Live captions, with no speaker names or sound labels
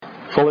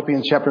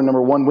Philippians chapter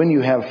number 1. When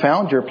you have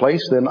found your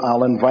place, then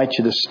I'll invite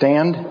you to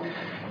stand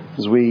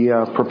as we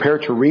prepare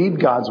to read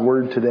God's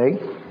Word today.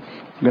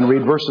 I'm going to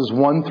read verses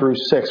 1 through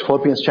 6.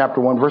 Philippians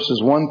chapter 1,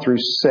 verses 1 through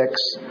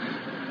 6.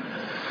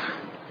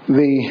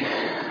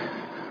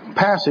 The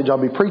passage I'll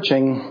be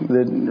preaching,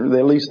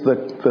 at least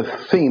the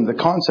theme, the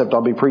concept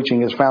I'll be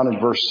preaching is found in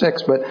verse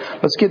 6. But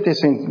let's get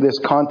this in this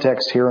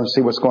context here and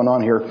see what's going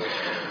on here.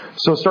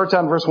 So it starts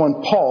out in verse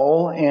 1,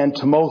 Paul and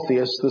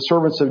Timotheus, the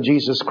servants of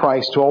Jesus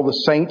Christ, to all the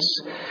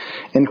saints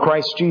in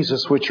Christ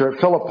Jesus which are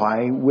at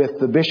Philippi, with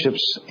the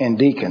bishops and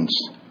deacons.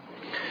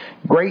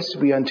 Grace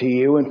be unto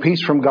you, and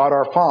peace from God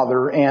our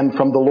Father, and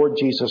from the Lord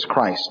Jesus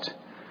Christ.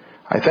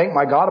 I thank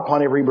my God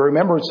upon every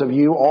remembrance of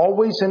you,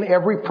 always in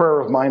every prayer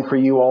of mine for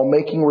you all,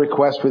 making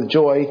request with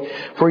joy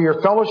for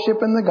your fellowship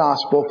in the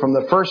gospel from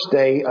the first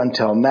day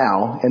until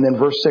now. And then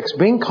verse 6,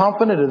 being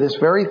confident of this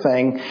very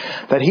thing,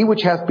 that he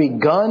which hath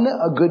begun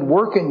a good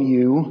work in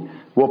you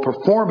will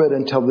perform it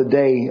until the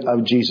day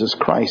of Jesus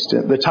Christ.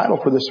 The title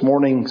for this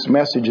morning's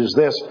message is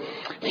this: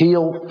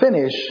 He'll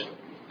finish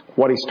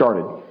what he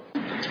started.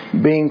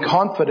 Being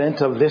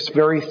confident of this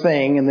very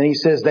thing, and then he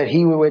says that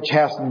he which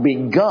hath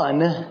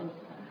begun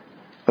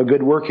a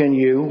good work in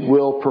you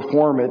will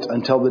perform it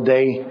until the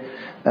day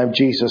of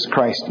Jesus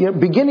Christ. You know,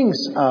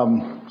 beginnings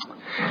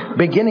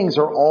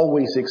are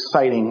always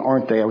exciting,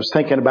 aren't they? I was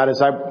thinking about as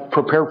I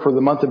prepared for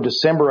the month of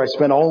December, I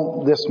spent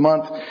all this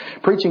month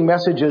preaching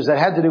messages that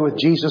had to do with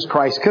Jesus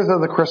Christ because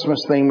of the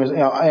Christmas theme.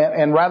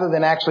 And rather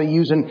than actually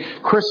using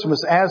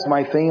Christmas as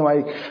my theme,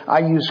 I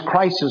used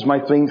Christ as my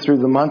theme through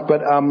the month.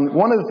 But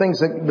one of the things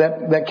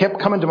that kept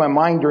coming to my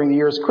mind during the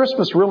year is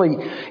Christmas really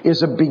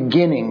is a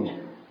beginning.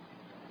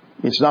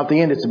 It's not the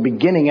end, it's a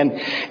beginning.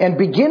 And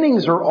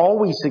beginnings are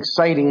always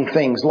exciting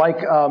things, like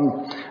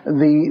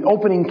the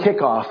opening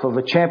kickoff of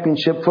a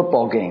championship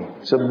football game.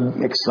 It's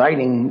an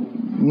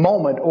exciting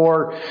moment.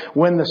 Or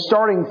when the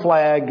starting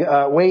flag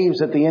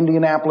waves at the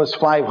Indianapolis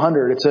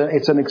 500.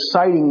 It's an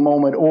exciting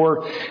moment.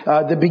 Or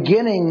the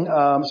beginning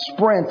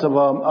sprint of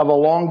a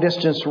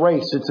long-distance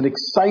race. It's an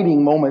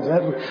exciting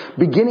moment.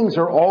 Beginnings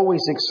are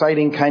always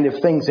exciting kind of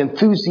things.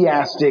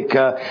 Enthusiastic,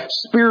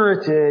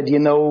 spirited,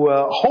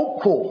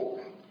 hopeful.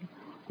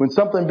 When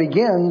something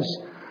begins,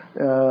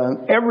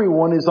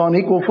 everyone is on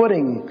equal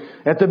footing.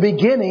 At the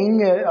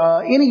beginning,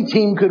 any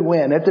team could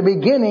win. At the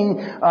beginning,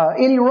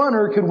 any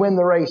runner could win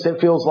the race,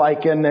 it feels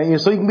like. And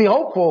so you can be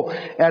hopeful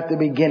at the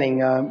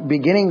beginning.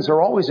 Beginnings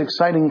are always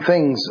exciting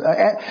things.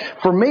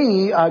 For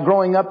me,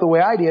 growing up the way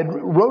I did,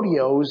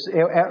 rodeos,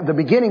 at the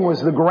beginning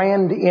was the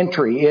grand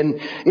entry. And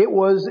it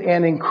was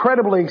an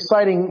incredibly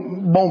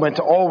exciting moment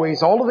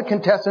always. All of the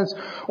contestants,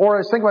 or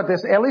let's think about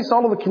this, at least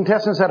all of the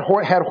contestants had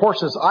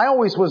horses. I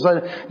always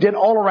did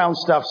all around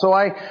stuff. So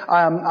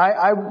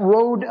I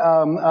rode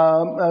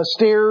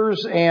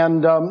steers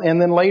and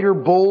then later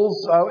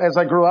bulls as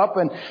I grew up,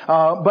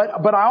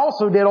 but I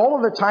also did all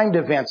of the timed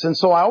events, and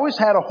so I always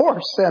had a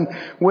horse.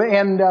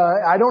 And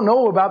I don't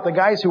know about the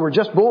guys who were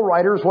just bull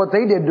riders what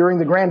they did during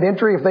the grand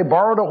entry, if they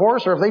borrowed a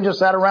horse or if they just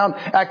sat around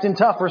acting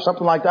tough or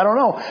something like that. I don't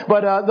know.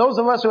 But those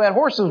of us who had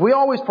horses, we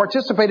always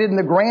participated in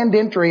the grand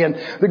entry. And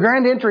the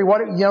grand entry,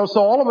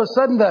 so all of a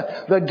sudden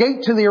the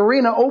gate to the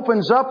arena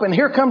opens up, and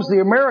here comes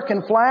the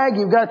American flag.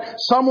 You've got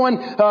someone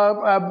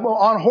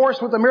on horse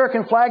with the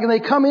American flag, and they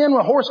come in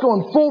with a horse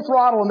going full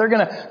throttle, and they're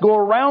going to go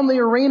around the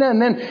arena,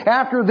 and then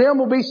after them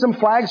will be some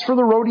flags for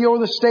the rodeo of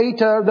the state.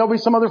 There'll be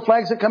some other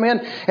flags that come in,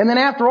 and then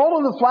after all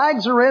of the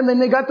flags are in, then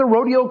they got the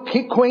rodeo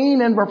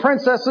queen and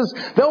princesses.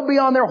 They'll be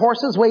on their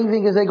horses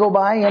waving as they go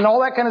by and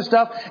all that kind of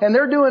stuff, and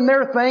they're doing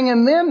their thing.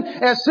 And then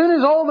as soon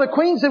as all the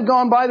queens have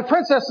gone by, the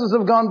princesses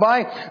have gone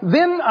by,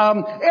 then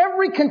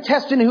every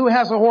contestant who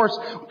has a horse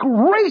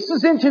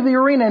races into the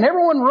arena, and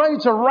everyone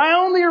rides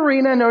around the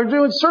arena, and they're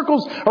doing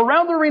circles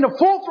around the arena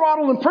full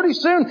throttle, and pretty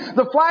soon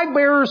the flag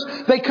bearers,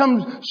 they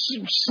come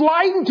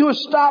sliding to a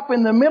stop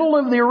in the middle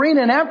of the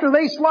arena, and after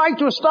they slide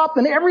to a stop,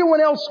 then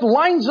everyone else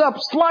lines up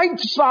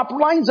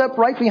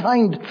right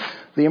behind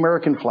the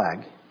American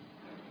flag.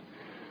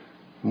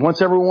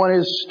 Once everyone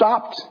is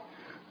stopped,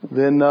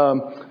 then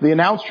the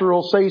announcer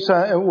will say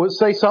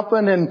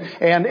something,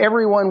 and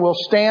everyone will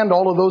stand.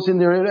 All of those in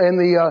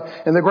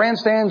the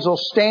grandstands will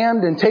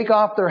stand and take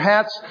off their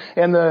hats,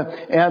 and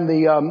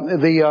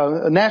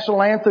the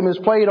national anthem is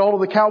played. All of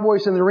the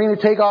cowboys in the arena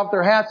take off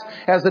their hats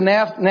as the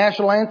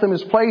national anthem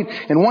is played.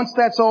 And once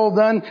that's all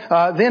done,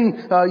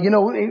 then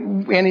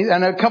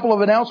and a couple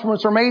of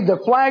announcements are made. The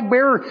flag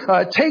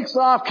bearer takes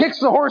off, kicks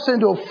the horse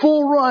into a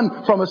full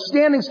run, from a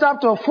standing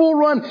stop to a full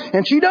run,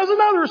 and she does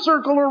another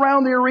circle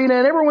around the arena,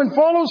 and everyone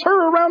follows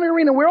her around the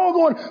arena. We're all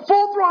going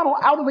full throttle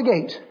out of the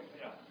gate.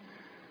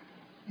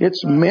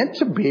 It's meant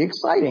to be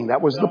exciting.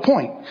 That was the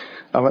point.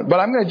 But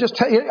I'm going to just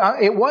tell you,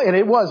 it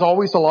was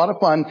always a lot of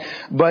fun.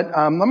 But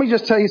let me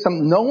just tell you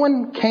something. No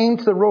one came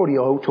to the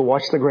rodeo to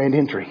watch the grand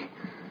entry.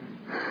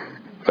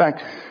 In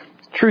fact,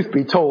 truth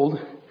be told,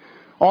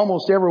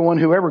 almost everyone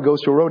who ever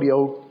goes to a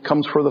rodeo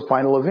comes for the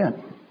final event.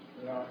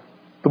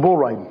 The bull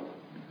riding.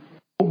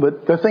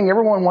 but the thing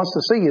everyone wants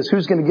to see is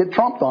who's going to get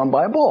tromped on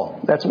by a bull.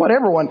 That's what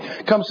everyone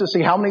comes to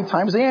see. How many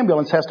times the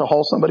ambulance has to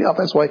haul somebody off.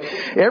 That's why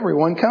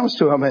everyone comes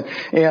to them.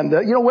 And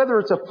whether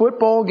it's a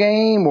football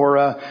game or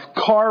a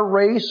car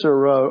race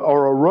or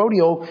a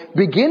rodeo,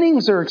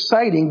 beginnings are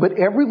exciting, but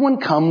everyone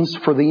comes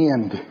for the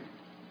end.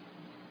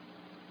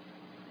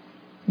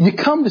 You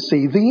come to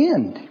see the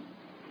end.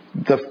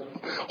 The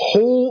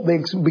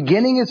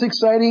beginning is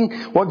exciting.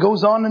 What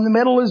goes on in the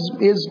middle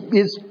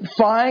is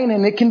fine,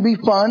 and it can be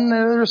fun.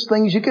 There's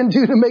things you can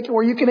do to make it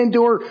where you can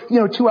endure,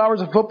 2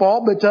 hours of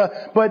football.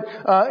 But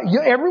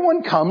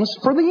everyone comes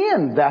for the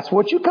end. That's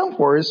what you come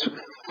for, is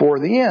for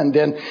the end.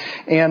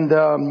 And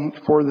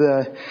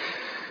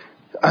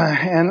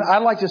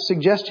I'd like to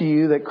suggest to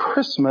you that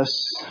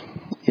Christmas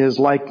is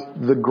like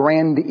the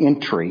grand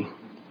entry,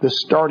 the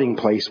starting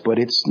place, but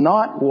it's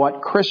not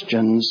what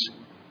Christians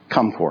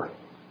come for.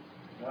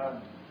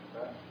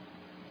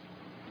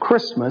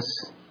 Christmas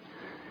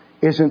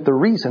isn't the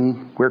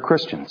reason we're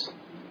Christians.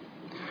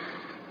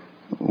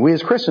 We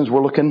as Christians,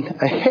 we're looking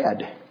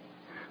ahead.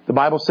 The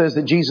Bible says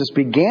that Jesus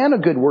began a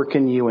good work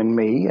in you and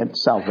me at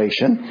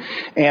salvation,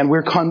 and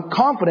we're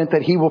confident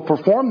that He will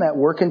perform that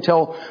work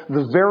until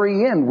the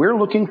very end. We're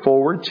looking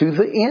forward to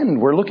the end.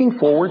 We're looking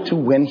forward to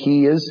when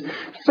He is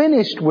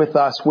finished with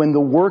us, when the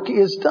work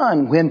is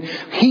done, when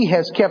He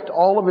has kept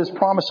all of His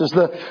promises.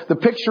 The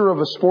picture of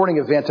a sporting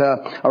event,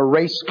 a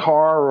race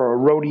car or a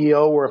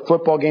rodeo or a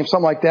football game,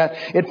 something like that,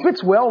 it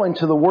fits well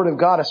into the Word of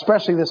God,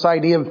 especially this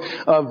idea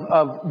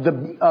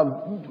of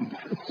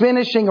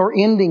finishing or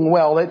ending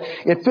well.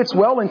 It fits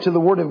well into the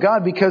Word of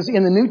God, because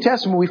in the New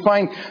Testament we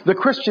find the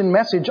Christian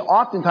message,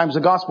 oftentimes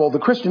the gospel, the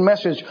Christian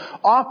message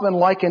often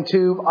likened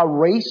to a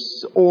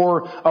race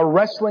or a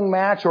wrestling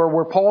match, or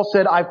where Paul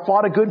said, "I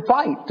fought a good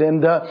fight."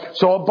 And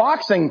so a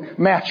boxing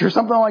match or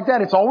something like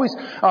that. It's always,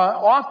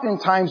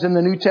 oftentimes in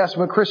the New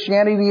Testament,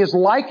 Christianity is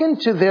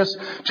likened to this,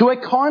 to a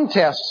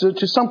contest,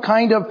 to some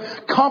kind of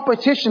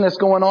competition that's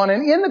going on.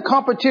 And in the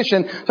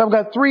competition, so I've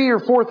got 3 or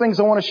 4 things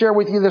I want to share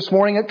with you this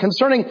morning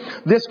concerning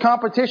this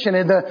competition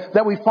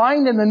that we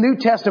find in the New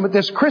Testament,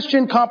 this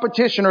Christian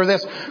competition or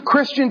this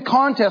Christian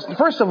contest.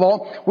 First of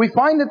all, we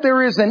find that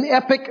there is an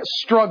epic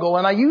struggle,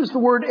 and I use the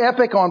word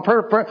epic on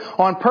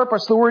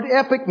purpose. The word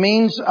epic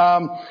means a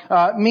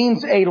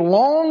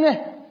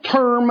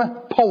long-term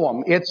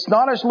poem. It's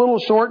not a little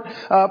short.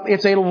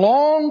 It's a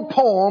long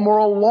poem or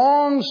a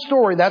long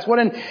story. That's what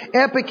an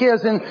epic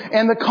is.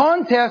 And the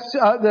contest,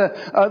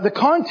 the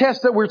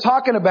contest that we're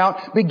talking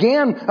about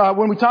began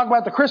when we talk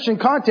about the Christian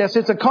contest.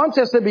 It's a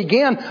contest that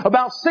began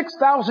about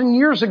 6,000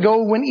 years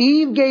ago when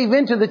Eve gave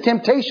into the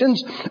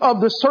temptations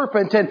of the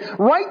serpent. And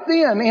right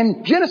then,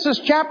 in Genesis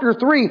chapter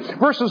 3,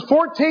 verses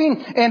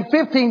 14 and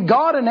 15,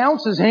 God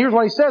announces, and here's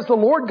what He says: "The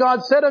Lord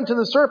God said unto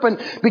the serpent,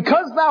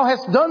 Because thou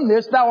hast done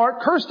this, thou art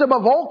cursed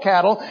above all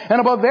cattle, and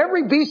above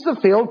every beast of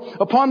the field.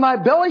 Upon thy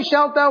belly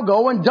shalt thou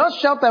go, and dust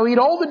shalt thou eat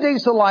all the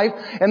days of life."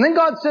 And then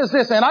God says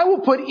this: "And I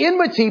will put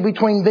enmity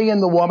between thee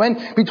and the woman,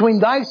 between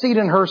thy seed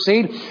and her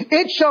seed.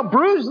 It shall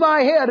bruise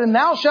thy head, and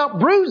thou shalt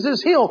bruise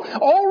his heel."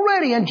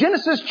 Already in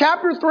Genesis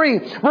chapter 3,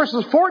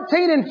 verses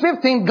 14 and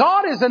 15,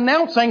 God is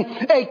announcing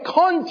a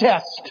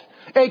contest.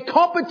 A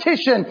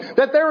competition,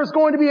 that there is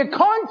going to be a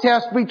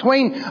contest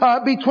between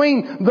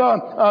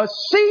the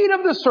seed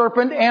of the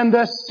serpent and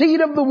the seed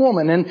of the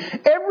woman. And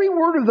every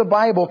word of the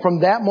Bible from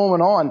that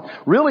moment on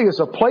really is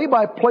a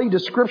play-by-play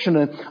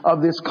description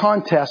of this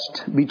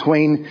contest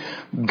between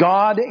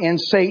God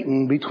and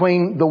Satan,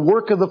 between the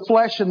work of the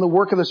flesh and the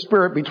work of the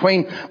Spirit,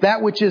 between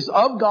that which is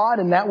of God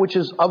and that which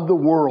is of the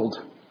world.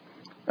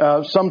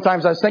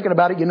 Sometimes I was thinking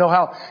about it. You know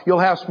how you'll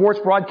have sports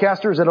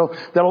broadcasters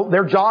that'll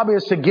their job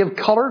is to give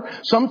color.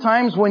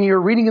 Sometimes when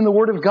you're reading in the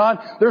Word of God,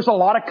 there's a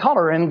lot of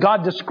color, and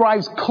God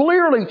describes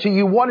clearly to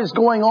you what is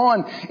going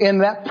on in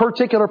that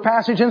particular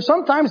passage. And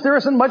sometimes there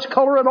isn't much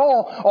color at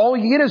all. All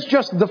you get is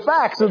just the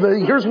facts of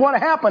here's what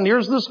happened,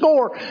 here's the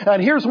score,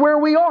 and here's where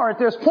we are at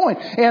this point.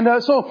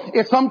 And so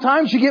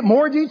sometimes you get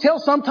more detail,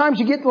 sometimes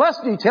you get less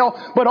detail,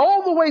 but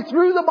all the way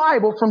through the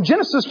Bible, from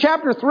Genesis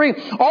chapter 3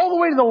 all the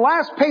way to the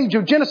last page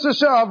of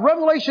Genesis of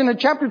Revelation in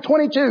chapter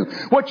 22,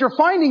 what you're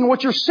finding,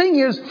 what you're seeing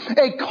is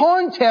a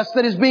contest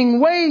that is being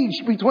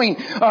waged between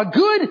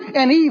good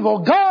and evil,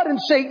 God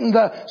and Satan,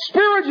 the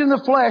spirit and the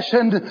flesh,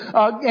 and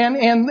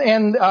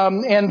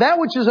that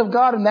which is of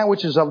God and that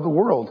which is of the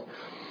world.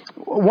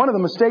 One of the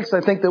mistakes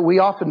I think that we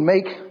often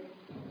make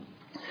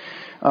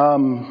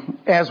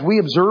as we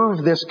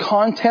observe this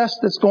contest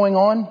that's going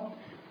on,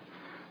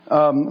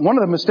 one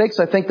of the mistakes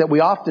I think that we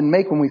often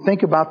make when we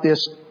think about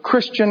this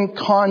Christian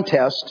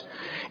contest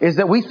is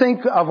that we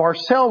think of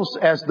ourselves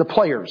as the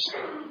players.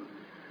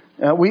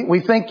 We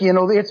think,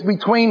 it's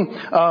between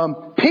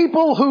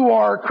people who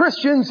are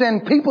Christians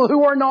and people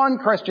who are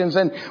non-Christians.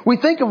 And we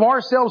think of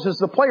ourselves as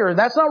the player.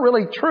 That's not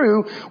really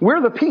true.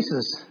 We're the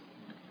pieces.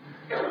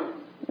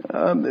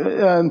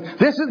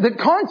 The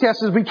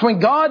contest is between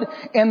God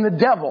and the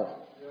devil.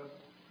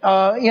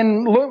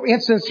 For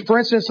instance, 2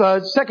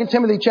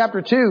 Timothy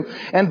chapter 2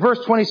 and verse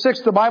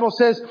 26, the Bible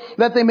says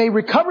that they may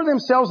recover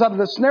themselves out of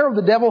the snare of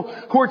the devil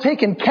who are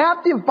taken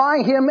captive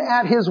by him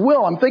at his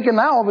will. I'm thinking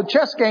now of a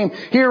chess game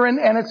here,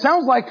 and it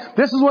sounds like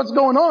this is what's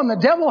going on. The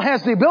devil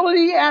has the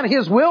ability at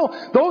his will.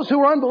 Those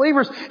who are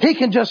unbelievers, he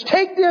can just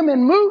take them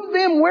and move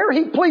them where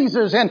he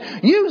pleases and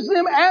use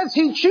them as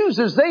he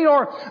chooses.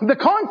 The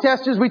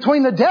contest is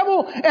between the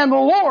devil and the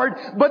Lord,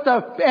 but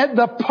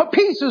the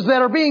pieces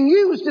that are being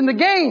used in the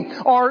game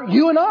are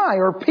you and I,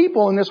 or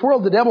people in this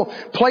world. The devil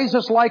plays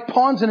us like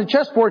pawns in a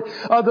chessboard.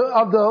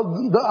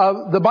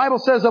 The Bible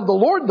says of the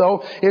Lord,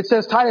 though, it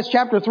says, Titus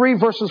chapter 3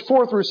 verses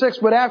 4 through 6,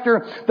 but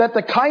after that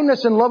the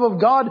kindness and love of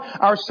God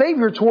our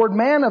Savior toward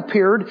man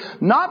appeared,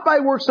 not by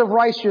works of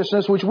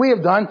righteousness which we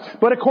have done,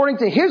 but according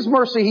to His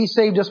mercy He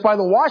saved us by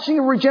the washing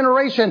of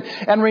regeneration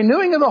and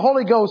renewing of the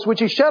Holy Ghost, which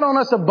He shed on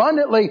us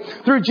abundantly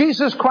through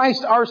Jesus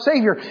Christ our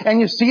Savior. And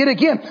you see it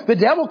again. The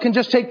devil can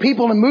just take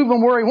people and move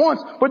them where he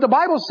wants, but the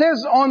Bible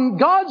says on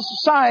God's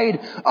side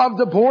of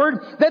the board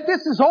that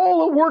this is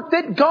all the work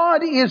that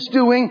God is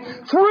doing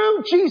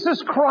through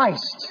Jesus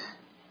Christ.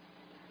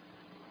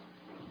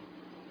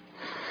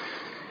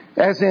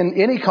 As in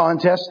any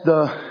contest,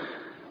 the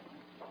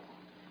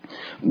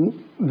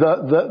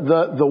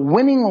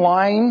winning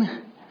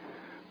line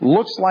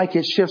looks like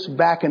it shifts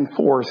back and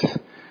forth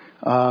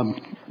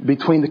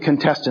between the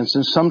contestants.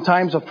 And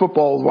sometimes a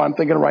football, what I'm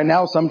thinking of right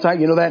now, sometimes,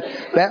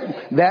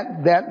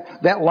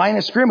 that line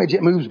of scrimmage,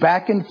 it moves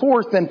back and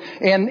forth.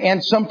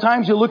 And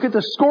sometimes you look at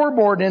the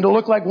scoreboard and it'll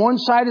look like one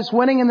side is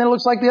winning and then it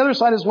looks like the other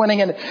side is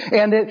winning.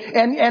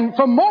 And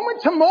from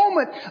moment to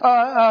moment,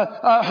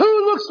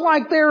 who looks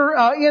like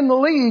they're in the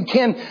lead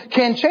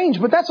can change.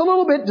 But that's a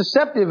little bit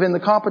deceptive in the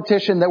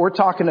competition that we're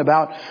talking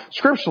about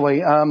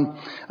scripturally.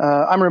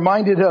 I'm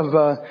reminded of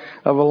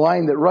a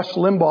line that Rush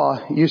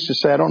Limbaugh used to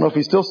say. I don't know if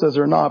he still says it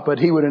or not, but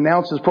he would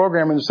announce his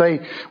program and say,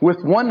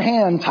 with one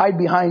hand tied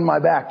behind my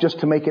back,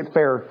 just to make it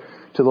fair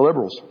to the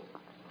liberals.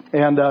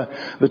 And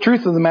the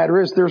truth of the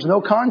matter is there's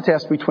no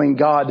contest between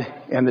God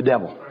and the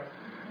devil.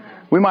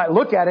 We might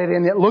look at it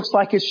and it looks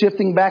like it's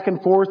shifting back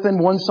and forth and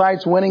one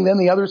side's winning, then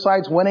the other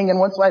side's winning and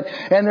one side,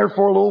 and there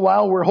for a little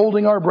while we're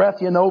holding our breath,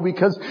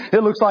 because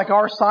it looks like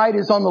our side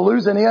is on the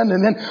losing end,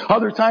 and then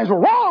other times we're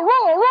raw,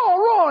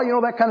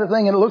 that kind of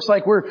thing, and it looks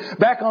like we're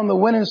back on the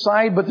winning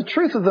side. But the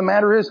truth of the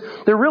matter is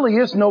there really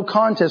is no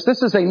contest.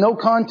 This is a no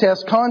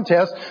contest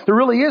contest. There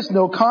really is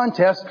no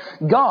contest.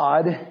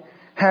 God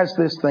has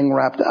this thing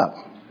wrapped up.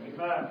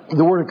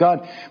 The Word of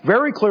God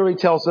very clearly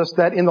tells us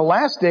that in the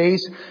last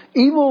days,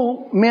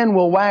 evil men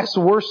will wax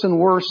worse and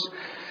worse,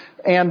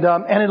 and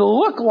it'll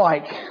look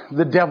like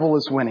the devil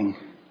is winning.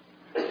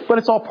 But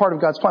it's all part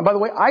of God's plan. By the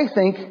way, I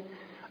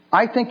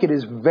think it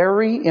is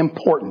very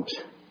important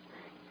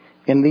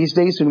in these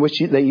days in which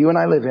that you and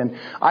I live in.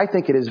 I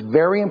think it is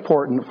very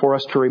important for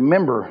us to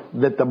remember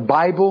that the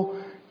Bible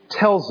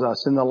tells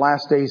us in the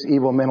last days,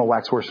 evil men will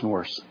wax worse and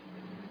worse.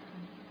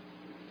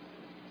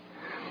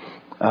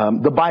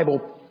 The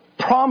Bible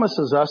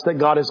promises us that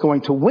God is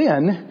going to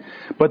win,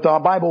 but the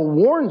Bible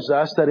warns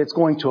us that it's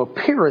going to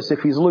appear as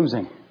if He's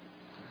losing.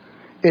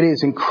 It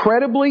is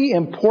incredibly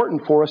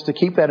important for us to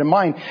keep that in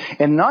mind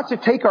and not to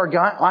take our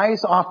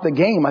eyes off the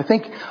game. I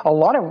think a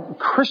lot of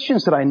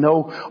Christians that I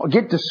know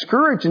get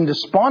discouraged and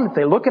despondent.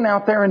 They're looking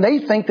out there and they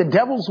think the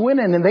devil's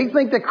winning, and they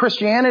think that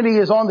Christianity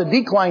is on the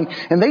decline,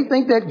 and they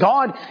think that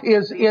God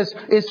is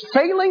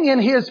failing in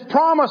His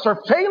promise or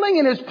failing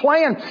in His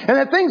plan, and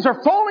that things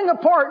are falling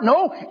apart.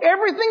 No,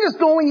 everything is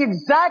going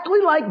exactly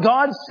like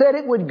God said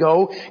it would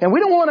go, and we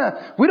don't want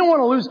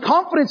to lose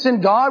confidence in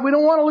God. We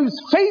don't want to lose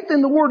faith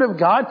in the Word of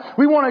God.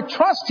 We want to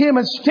trust Him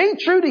and stay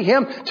true to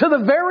Him to the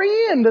very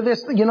end of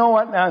this. You know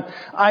what?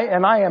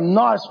 I am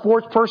not a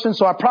sports person,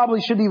 so I probably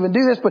shouldn't even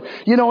do this. But,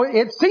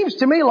 it seems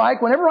to me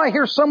like whenever I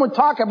hear someone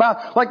talk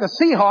about, like the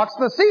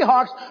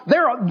Seahawks,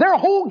 their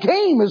whole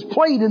game is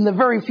played in the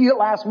very few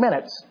last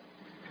minutes.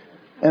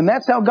 And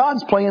that's how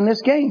God's playing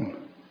this game.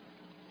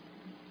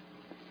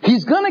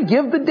 He's going to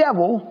give the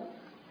devil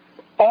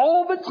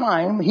all the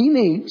time he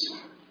needs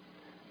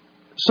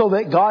so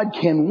that God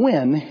can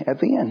win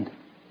at the end.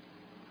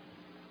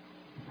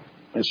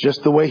 It's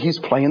just the way He's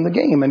playing the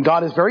game. And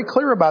God is very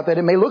clear about that.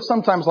 It may look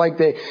sometimes like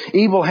the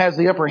evil has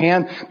the upper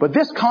hand, but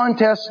this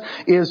contest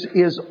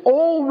is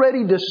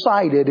already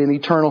decided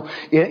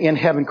in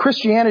heaven.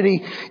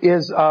 Christianity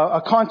is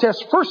a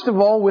contest, first of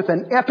all, with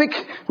an epic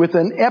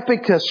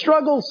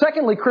struggle.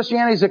 Secondly,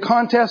 Christianity is a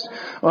contest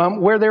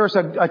where there is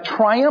a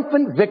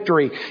triumphant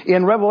victory.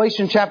 In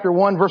Revelation chapter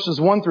 1,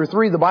 verses 1 through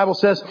 3, the Bible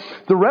says,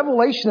 "The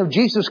revelation of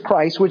Jesus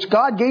Christ, which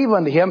God gave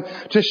unto Him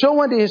to show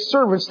unto His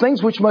servants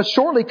things which must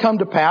shortly come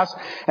to pass.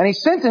 And He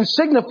sent and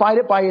signified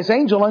it by His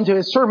angel unto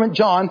His servant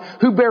John,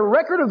 who bare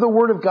record of the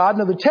Word of God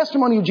and of the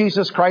testimony of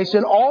Jesus Christ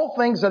in all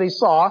things that he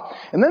saw."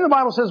 And then the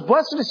Bible says,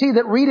 "Blessed is he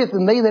that readeth,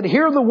 and they that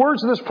hear the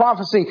words of this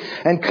prophecy,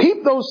 and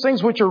keep those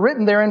things which are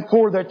written therein,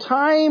 for the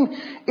time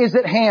is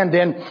at hand."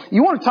 And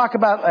you want to talk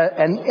about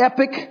an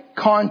epic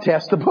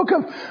contest. The book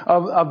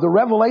of the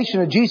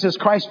Revelation of Jesus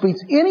Christ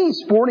beats any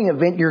sporting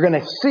event you're going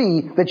to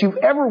see that you've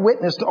ever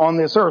witnessed on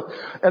this earth.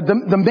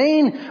 The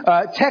main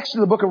text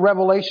of the book of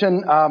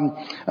Revelation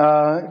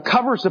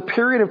covers a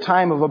period of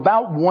time of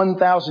about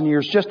 1,000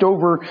 years, just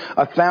over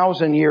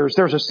 1,000 years.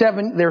 There's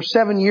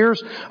 7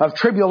 years of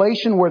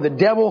tribulation where the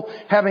devil,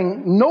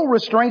 having no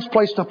restraints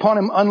placed upon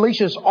him,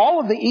 unleashes all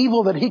of the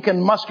evil that he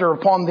can muster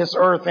upon this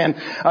earth. And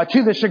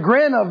to the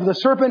chagrin of the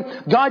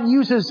serpent, God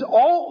uses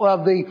all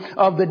of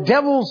the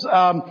devil's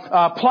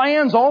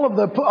plans, all of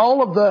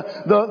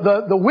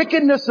the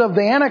wickedness of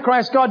the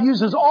Antichrist. God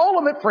uses all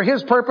of it for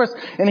His purpose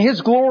and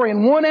His glory.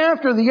 And one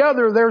after the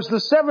other, there's the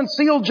 7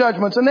 seal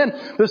judgments, and then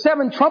the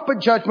 7 trumpet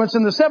judgments,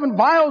 and the 7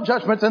 vial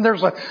judgments, and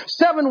there's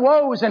 7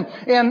 woes. And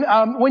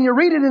when you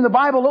read it in the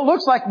Bible, it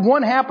looks like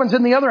one happens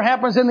and the other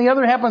happens and the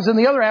other happens and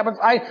the other happens.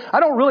 I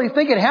don't really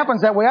think it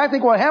happens that way. I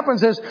think what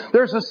happens is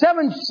there's the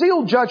 7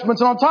 seal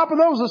judgments, and on top of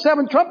those, the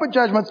 7 trumpet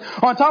judgments.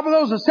 On top of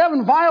those, the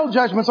 7 vial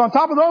judgments. On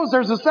top of those,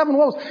 there's the 7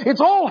 woes.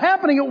 It's all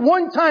happening at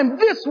one time.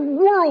 This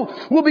world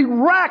will be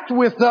racked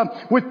with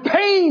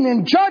pain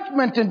and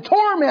judgment and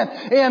torment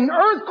and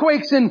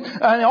earthquakes and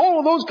all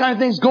of those kind of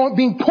things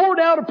being poured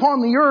out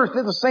upon the earth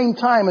at the same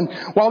time. And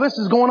while this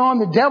is going on,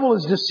 the devil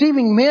is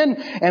deceiving men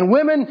and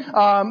women,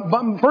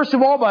 but first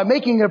of all, by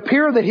making it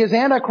appear that his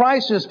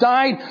Antichrist has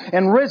died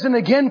and risen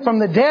again from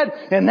the dead.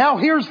 And now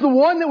here's the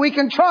one that we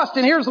can trust,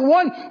 and here's the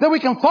one that we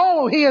can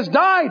follow. He has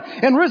died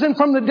and risen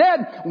from the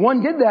dead.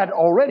 One did that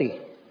already.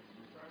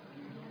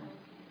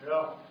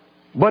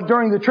 But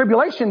during the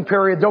tribulation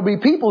period, there'll be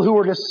people who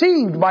are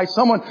deceived by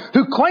someone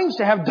who claims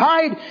to have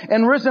died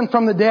and risen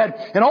from the dead.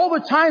 And all the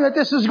time that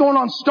this is going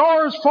on,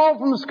 stars fall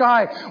from the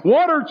sky,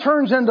 water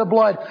turns into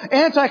blood.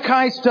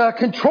 Antichrist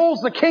controls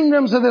the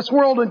kingdoms of this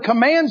world and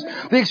commands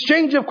the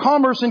exchange of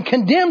commerce and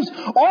condemns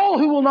all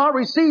who will not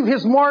receive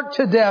His mark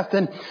to death.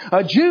 And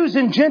Jews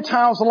and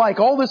Gentiles alike,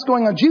 all this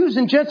going on, Jews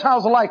and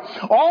Gentiles alike,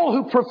 all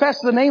who profess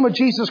the name of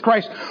Jesus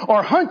Christ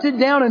are hunted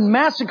down and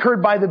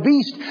massacred by the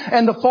beast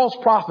and the false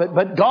prophet.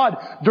 But God,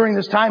 during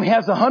this time,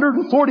 has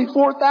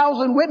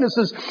 144,000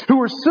 witnesses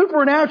who are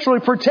supernaturally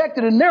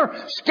protected, and they're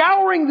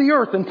scouring the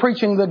earth and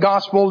preaching the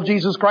gospel of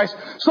Jesus Christ,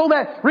 so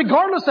that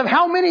regardless of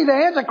how many the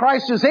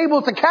Antichrist is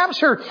able to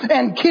capture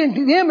and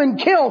condemn and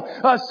kill,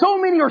 so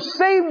many are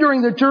saved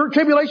during the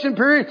tribulation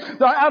period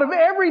out of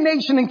every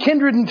nation and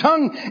kindred and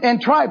tongue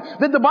and tribe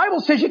that the Bible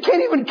says you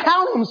can't even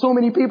count them. So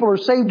many people are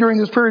saved during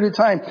this period of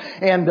time.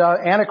 And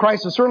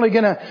Antichrist is certainly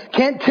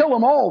can't kill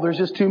them all. There's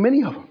just too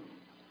many of them.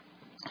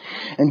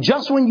 And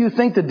just when you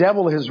think the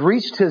devil has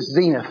reached his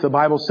zenith, the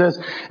Bible says,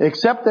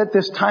 except that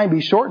this time be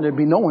shortened, there'd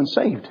be no one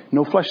saved,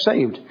 no flesh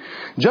saved.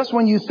 Just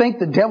when you think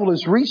the devil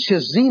has reached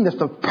his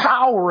zenith of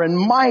power and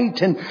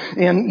might and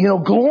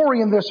glory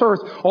in this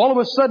earth, all of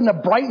a sudden a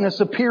brightness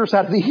appears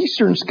out of the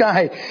eastern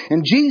sky,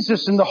 and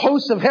Jesus and the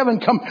hosts of heaven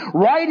come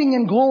riding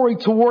in glory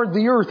toward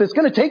the earth. It's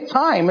going to take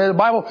time. The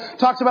Bible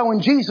talks about when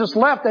Jesus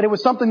left that it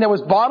was something that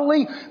was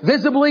bodily,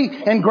 visibly,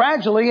 and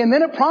gradually, and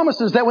then it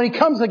promises that when He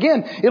comes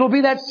again, it'll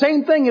be that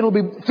same thing. It'll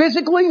be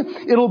physically,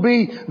 it'll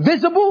be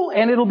visible,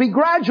 and it'll be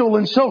gradual.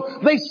 And so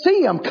they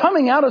see Him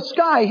coming out of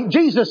sky,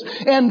 Jesus,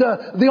 and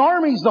the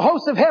armies, the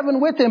hosts of heaven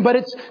with Him. But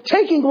it's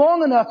taking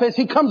long enough as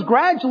He comes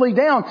gradually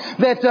down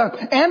that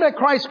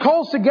Antichrist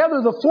calls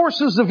together the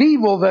forces of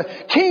evil, the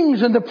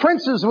kings and the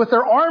princes with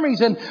their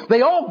armies, and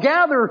they all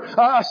gather,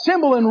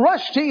 assemble, and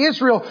rush to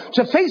Israel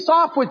to face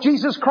off with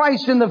Jesus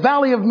Christ in the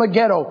valley of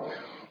Megiddo.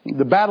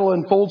 The battle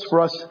unfolds for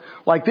us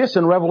like this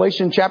in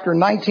Revelation chapter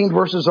 19,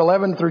 verses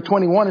 11 through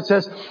 21. It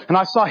says, "And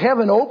I saw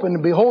heaven open,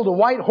 and behold, a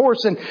white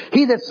horse, and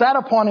he that sat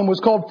upon him was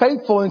called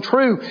Faithful and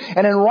True,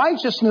 and in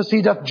righteousness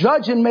he doth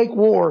judge and make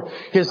war.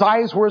 His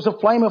eyes were as a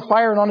flame of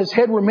fire, and on his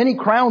head were many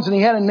crowns, and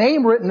he had a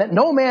name written that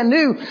no man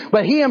knew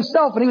but he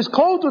himself. And he was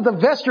clothed with a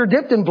vesture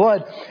dipped in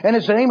blood, and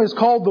his name is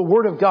called the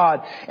Word of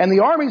God. And the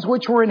armies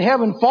which were in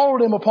heaven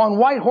followed him upon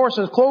white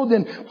horses, clothed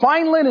in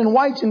fine linen,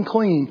 white and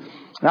clean.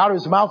 And out of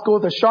his mouth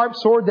goeth a sharp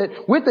sword,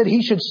 that with it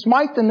he should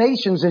smite the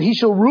nations, and he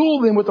shall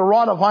rule them with a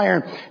rod of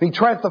iron. And he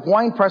treadeth the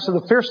winepress of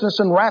the fierceness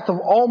and wrath of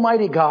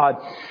Almighty God.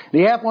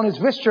 And he hath on his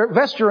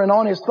vesture and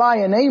on his thigh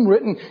a name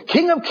written,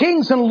 King of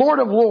Kings and Lord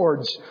of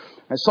Lords.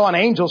 I saw an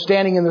angel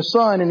standing in the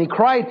sun, and he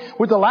cried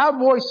with a loud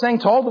voice, saying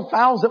to all the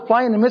fowls that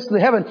fly in the midst of the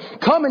heaven,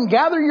 Come and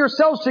gather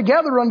yourselves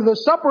together unto the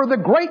supper of the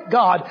great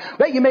God,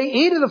 that you may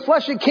eat of the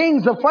flesh of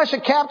kings, the flesh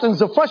of captains,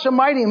 the flesh of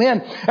mighty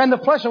men, and the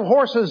flesh of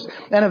horses,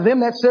 and of them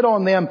that sit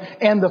on them,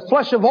 and the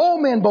flesh of all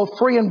men, both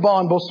free and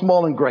bond, both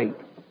small and great.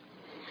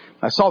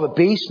 I saw the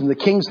beast and the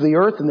kings of the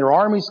earth and their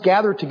armies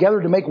gathered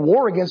together to make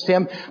war against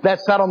him that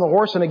sat on the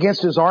horse and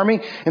against his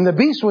army. And the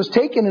beast was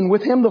taken, and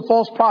with him the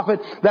false prophet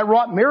that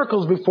wrought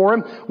miracles before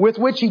him, with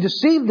which he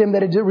deceived them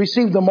that had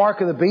received the mark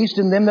of the beast,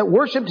 and them that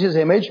worshipped his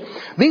image.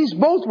 These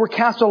both were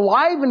cast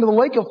alive into the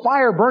lake of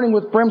fire burning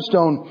with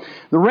brimstone.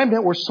 The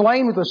remnant were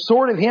slain with the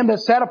sword of him that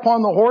sat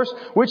upon the horse,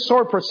 which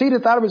sword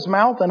proceedeth out of his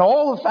mouth, and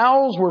all the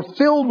fowls were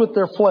filled with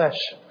their flesh.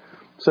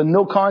 It's a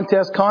no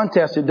contest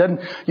contest. It doesn't,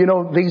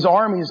 these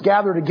armies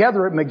gather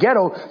together at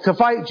Megiddo to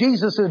fight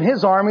Jesus and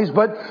His armies,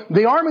 but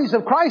the armies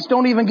of Christ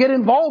don't even get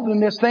involved in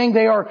this thing.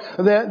 They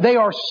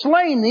are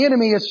slain. The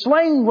enemy is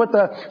slain with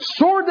the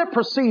sword that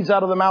proceeds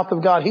out of the mouth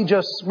of God. He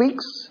just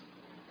speaks,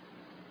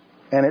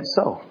 and it's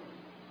so.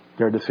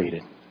 They're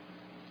defeated.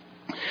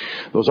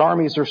 Those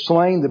armies are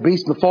slain. The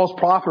beast and the false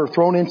prophet are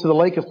thrown into the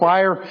lake of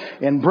fire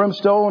and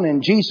brimstone,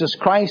 and Jesus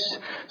Christ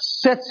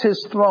sets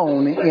His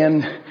throne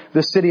in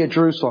the city of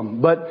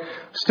Jerusalem. But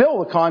still,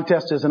 the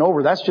contest isn't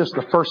over. That's just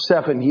the first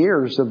 7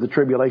 years of the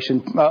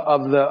tribulation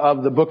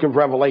of the book of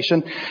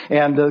Revelation,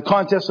 and the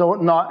contest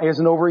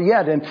isn't over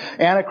yet. And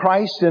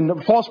Antichrist and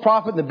the false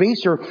prophet and the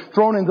beast are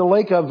thrown into the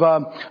lake of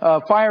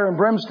fire and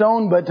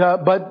brimstone. But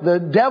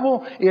the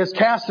devil is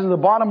cast into the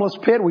bottomless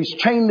pit. He's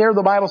chained there,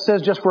 the Bible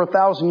says, just for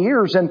 1,000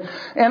 years. And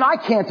I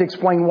can't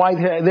explain why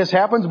this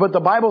happens, but the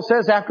Bible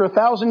says after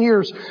 1,000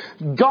 years,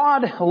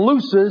 God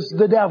looses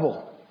the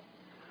devil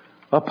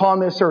upon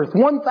this earth.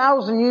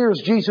 1,000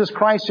 years Jesus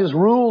Christ has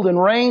ruled and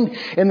reigned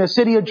in the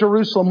city of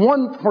Jerusalem.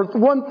 For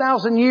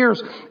 1,000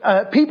 years,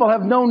 people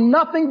have known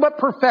nothing but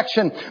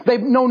perfection.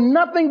 They've known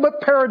nothing but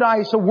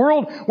paradise, a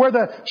world where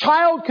the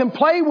child can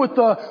play with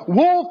the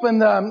wolf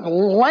and the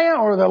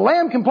lamb, or the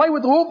lamb can play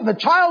with the wolf, and the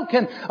child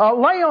can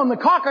lay on the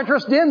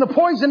cockatrice den, the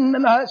poison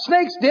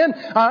snake's den,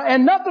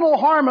 and nothing will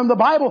harm him. The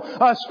Bible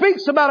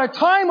speaks about a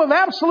time of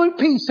absolute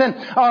peace, and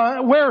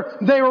where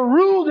they were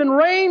ruled and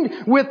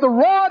reigned with the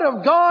rod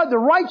of God,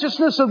 the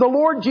righteousness of the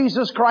Lord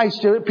Jesus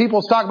Christ.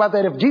 People talk about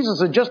that. If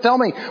Jesus would just tell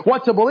me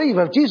what to believe,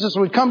 if Jesus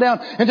would come down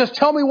and just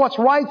tell me what's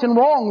right and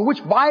wrong,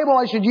 which Bible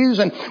I should use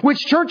and which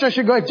church I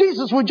should go, if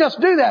Jesus would just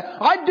do that,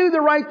 I'd do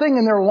the right thing.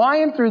 And they're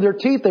lying through their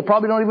teeth. They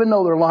probably don't even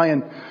know they're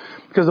lying.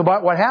 Because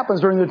what happens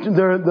during the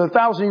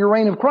 1,000-year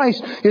reign of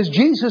Christ is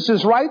Jesus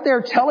is right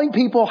there telling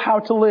people how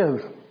to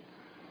live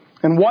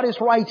and what is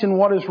right and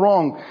what is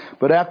wrong.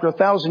 But after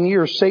 1,000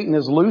 years, Satan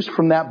is loosed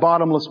from that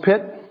bottomless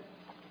pit.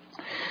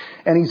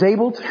 And he's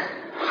able to,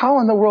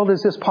 how in the world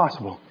is this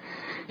possible?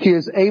 He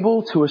is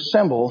able to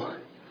assemble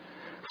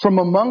from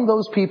among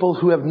those people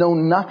who have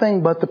known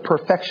nothing but the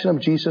perfection of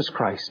Jesus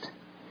Christ.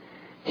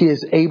 He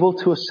is able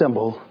to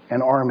assemble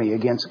an army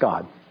against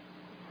God.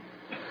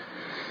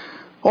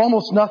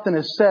 Almost nothing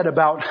is said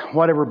about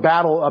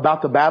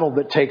the battle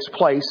that takes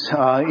place.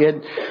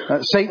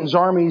 Satan's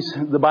armies,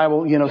 the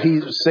Bible,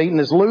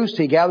 Satan is loosed.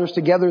 He gathers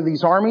together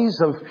these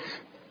armies of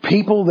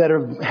people that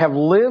have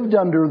lived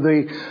under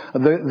the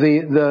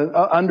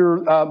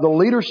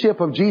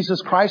leadership of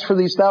Jesus Christ for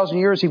these 1,000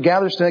 years. He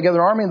gathers together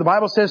an army, and the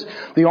Bible says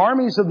the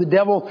armies of the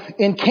devil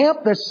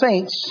encamp the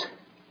saints,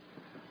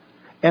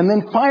 and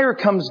then fire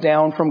comes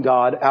down from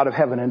God out of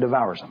heaven and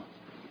devours them.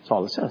 That's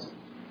all it says.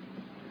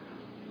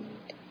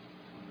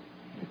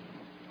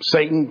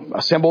 Satan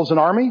assembles an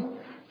army.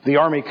 The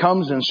army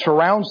comes and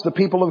surrounds the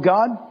people of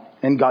God,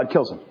 and God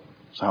kills them.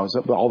 That's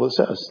all it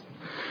says.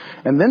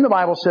 And then the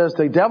Bible says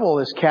the devil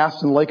is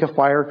cast in the lake of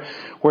fire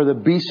where the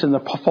beast and the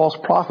false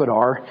prophet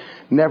are,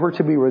 never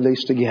to be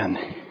released again.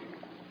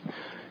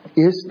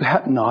 Is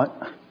that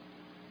not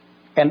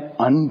an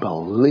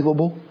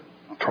unbelievable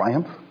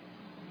triumph?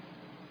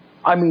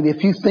 I mean,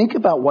 if you think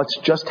about what's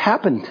just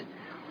happened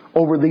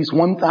over these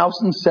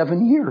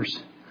 1,007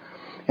 years,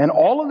 and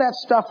all of that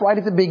stuff right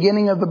at the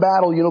beginning of the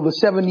battle, the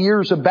 7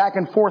 years of back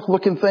and forth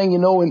looking thing,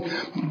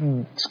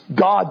 and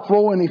God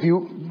throwing, if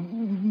you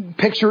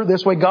picture it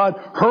this way, God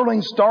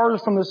hurling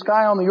stars from the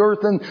sky on the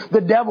earth, and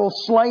the devil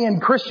slaying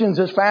Christians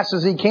as fast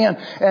as he can.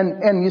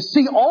 And you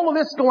see all of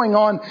this going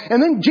on,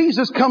 and then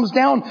Jesus comes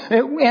down,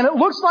 and it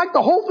looks like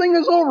the whole thing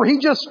is over. He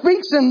just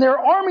speaks, and their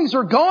armies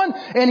are gone,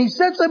 and He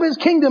sets up His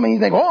kingdom, and you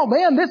think, oh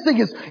man, this thing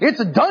it's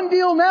a done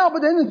deal now.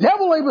 But then the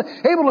devil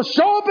able to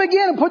show up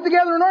again and put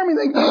together an army.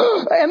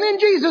 And then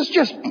Jesus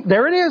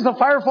there it is, the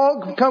fire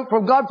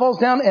from God falls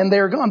down, and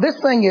they're gone. This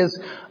thing is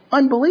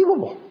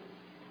unbelievable.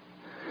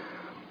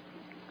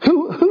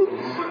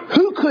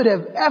 Who could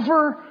have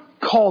ever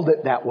called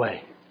it that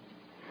way?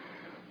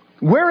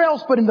 Where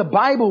else but in the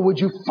Bible would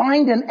you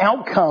find an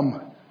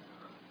outcome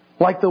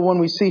like the one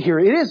we see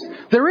here?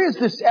 There is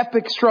this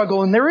epic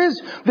struggle, and there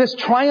is this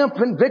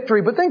triumphant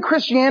victory, but then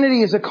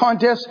Christianity is a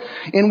contest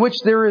in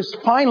which there is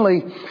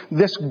finally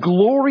this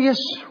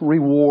glorious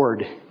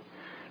reward.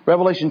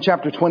 Revelation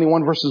chapter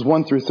 21 verses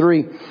 1 through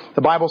 3.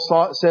 The Bible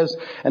says,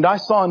 "And I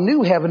saw a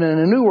new heaven and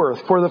a new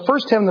earth. For the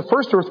first heaven and the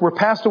first earth were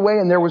passed away,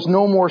 and there was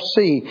no more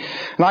sea.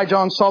 And I,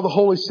 John, saw the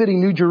holy city,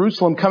 New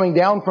Jerusalem, coming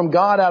down from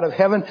God out of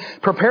heaven,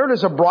 prepared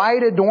as a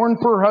bride adorned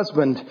for her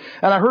husband.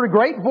 And I heard a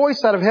great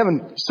voice out of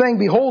heaven, saying,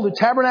 Behold, the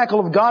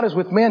tabernacle of God is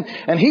with men,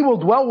 and He will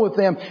dwell with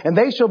them. And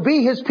they shall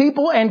be His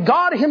people, and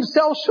God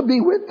Himself shall be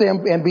with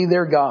them and be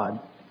their God."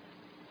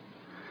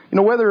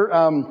 Whether...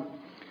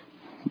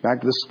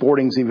 back to the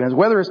sporting events.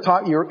 Whether it's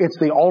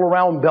the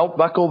all-around belt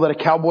buckle that a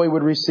cowboy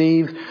would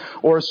receive,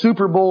 or a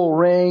Super Bowl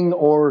ring,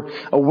 or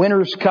a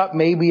winner's cup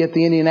maybe at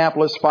the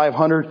Indianapolis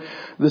 500.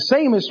 The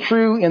same is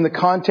true in the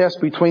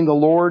contest between the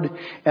Lord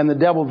and the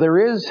devil.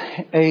 The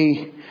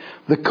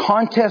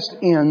contest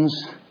ends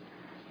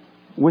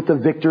with the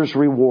victor's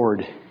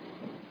reward.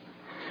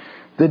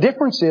 The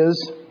difference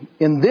is,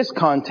 in this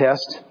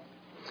contest,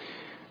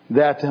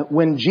 that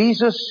when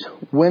Jesus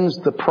wins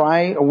the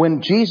prize, or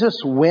when Jesus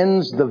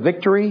wins the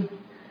victory,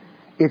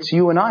 it's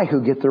you and I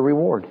who get the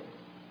reward.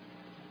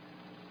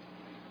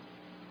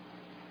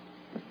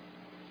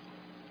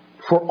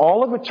 For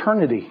all of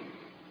eternity,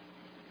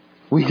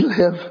 we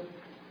live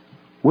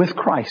with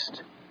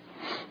Christ.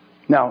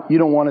 Now, you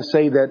don't want to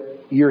say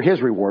that you're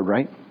His reward,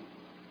 right?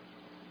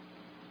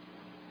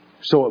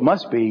 So it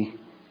must be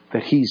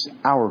that He's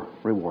our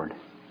reward.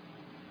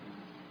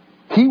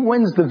 He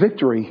wins the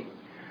victory,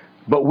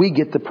 but we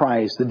get the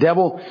prize. The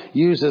devil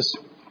uses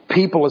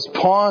people as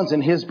pawns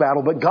in his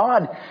battle, but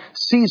God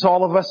sees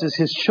all of us as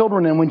His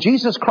children. And when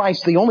Jesus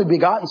Christ, the only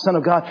begotten Son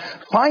of God,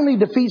 finally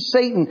defeats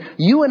Satan,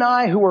 you and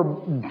I who are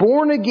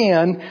born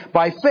again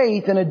by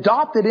faith and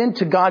adopted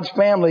into God's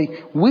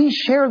family, we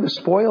share the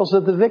spoils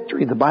of the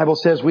victory. The Bible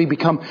says we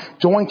become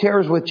joint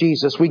heirs with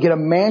Jesus. We get a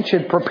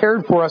mansion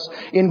prepared for us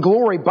in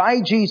glory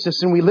by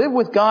Jesus, and we live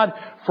with God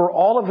for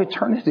all of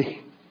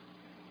eternity.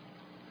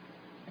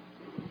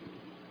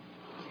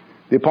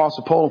 The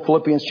Apostle Paul in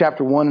Philippians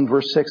chapter 1 and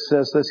verse 6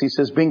 says this. He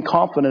says, being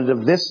confident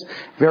of this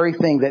very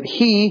thing, that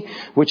He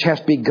which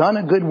hath begun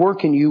a good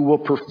work in you will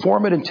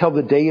perform it until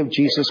the day of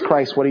Jesus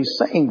Christ. What he's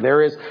saying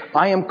there is,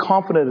 I am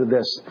confident of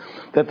this,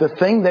 that the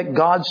thing that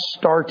God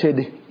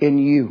started in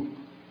you,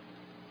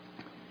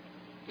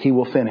 He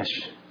will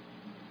finish.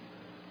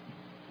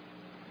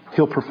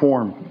 He'll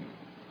perform.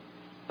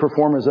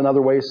 Perform is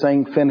another way of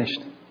saying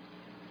finished.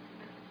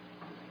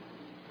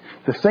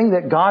 The thing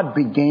that God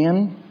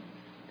began,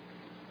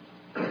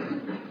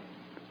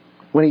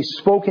 when He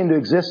spoke into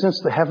existence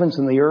the heavens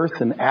and the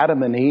earth and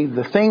Adam and Eve,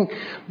 the thing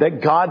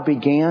that God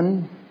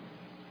began,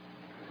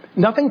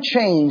 nothing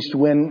changed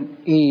when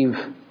Eve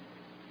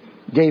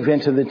gave in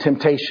to the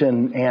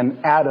temptation and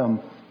Adam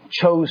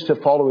chose to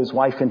follow his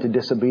wife into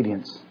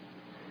disobedience.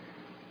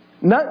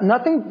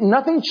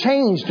 Nothing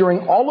changed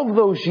during all of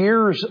those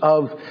years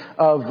of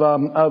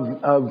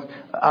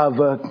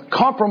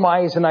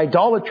compromise and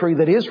idolatry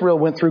that Israel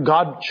went through.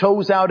 God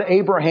chose out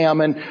Abraham,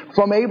 and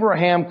from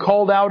Abraham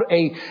called out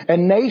a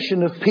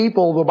nation of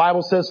people. The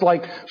Bible says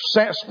like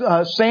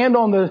sand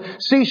on the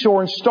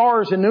seashore and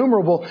stars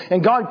innumerable.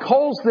 And God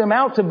calls them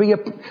out to be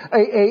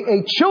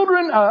a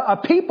children, a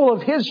people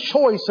of His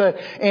choice.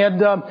 And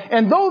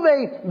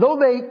though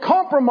they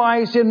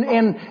compromised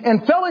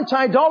and fell into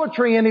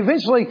idolatry and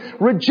eventually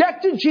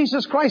rejected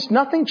Jesus Christ,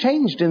 nothing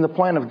changed in the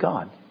plan of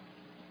God.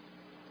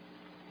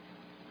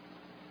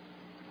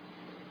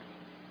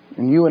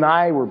 And you and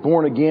I were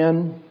born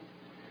again,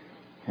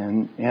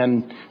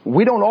 and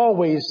we don't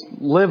always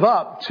live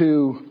up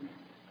to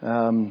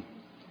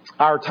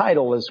our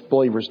title as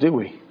believers, do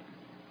we?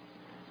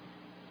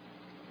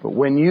 But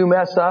when you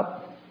mess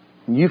up,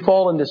 and you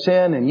fall into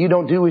sin, and you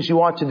don't do as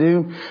you ought to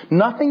do,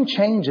 nothing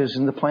changes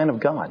in the plan of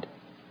God.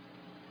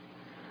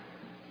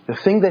 The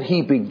thing that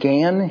He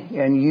began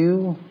in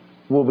you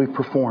will be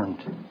performed.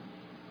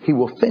 He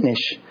will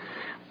finish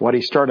what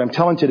He started. I'm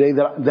telling today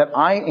that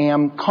I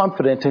am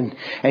confident,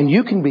 and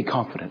you can be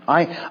confident.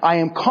 I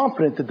am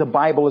confident that the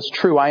Bible is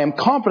true. I am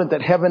confident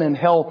that heaven and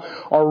hell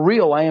are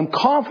real. I am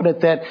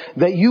confident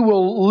that you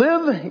will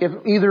live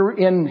either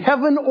in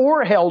heaven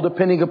or hell,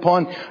 depending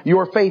upon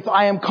your faith.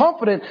 I am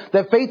confident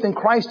that faith in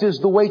Christ is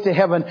the way to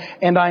heaven,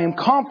 and I am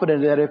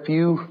confident that if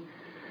you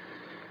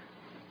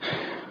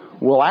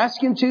will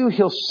ask Him to,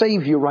 He'll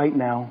save you right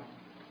now.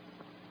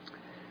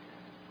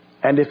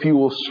 And if you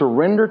will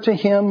surrender to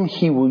Him,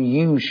 He will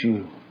use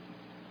you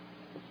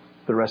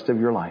the rest of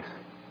your life.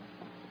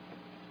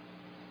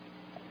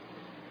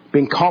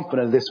 Being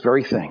confident of this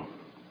very thing,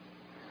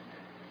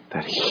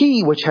 that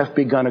He which hath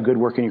begun a good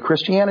work in you.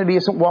 Christianity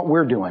isn't what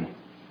we're doing.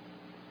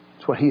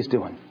 It's what He's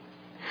doing.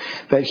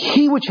 That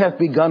He which hath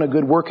begun a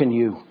good work in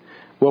you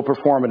will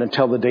perform it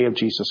until the day of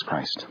Jesus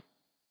Christ.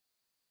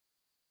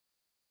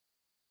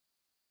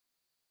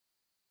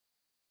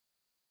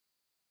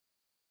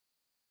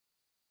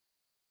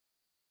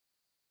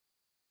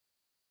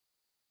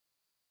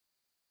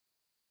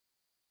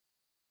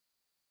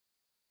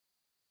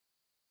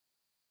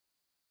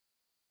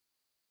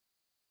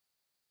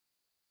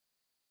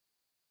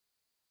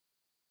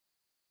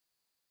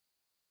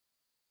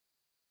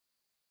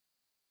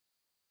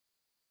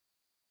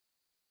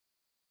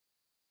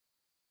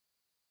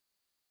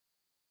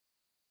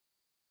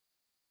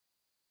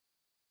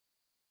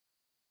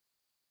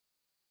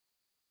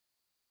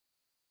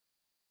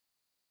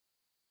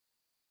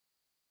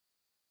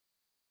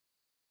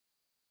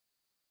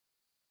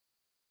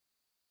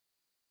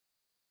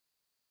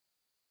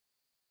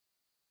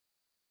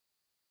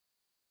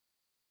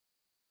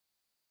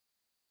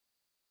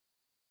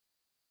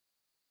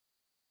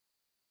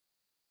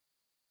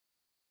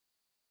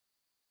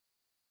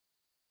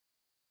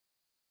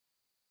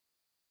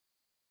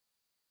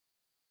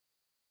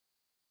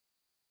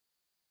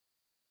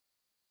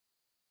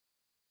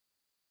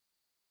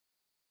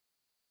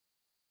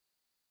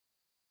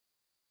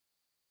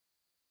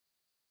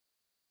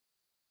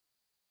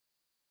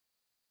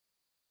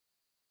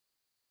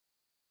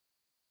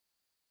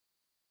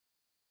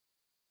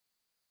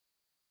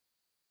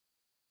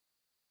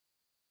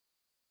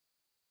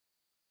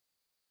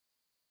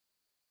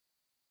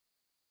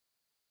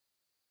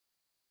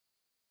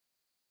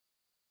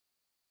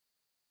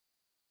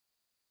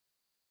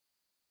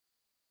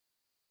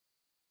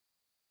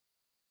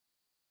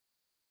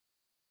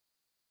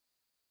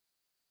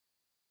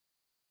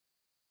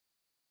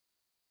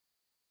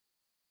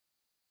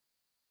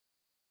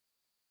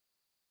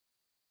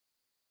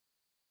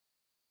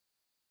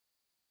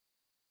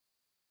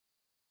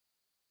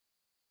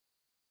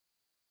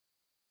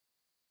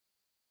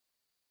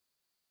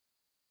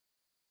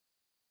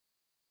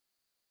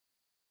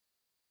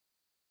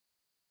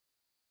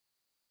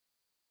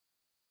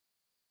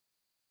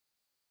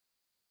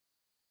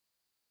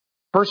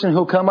 Person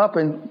who'll come up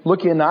and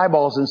look you in the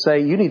eyeballs and say,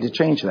 you need to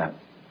change that.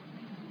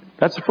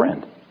 That's a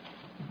friend.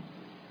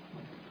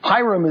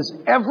 Hiram is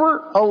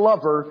ever a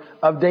lover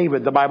of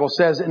David. The Bible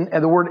says, and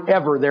the word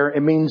ever there,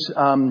 it means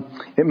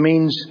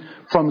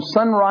from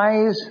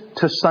sunrise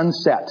to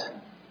sunset.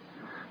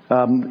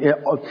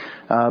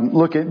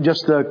 Look at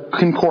just the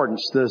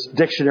concordance, this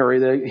dictionary,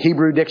 the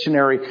Hebrew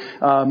dictionary,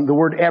 the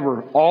word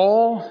ever.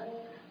 All,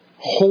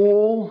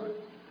 whole,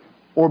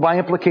 or by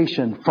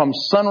implication, from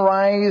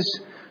sunrise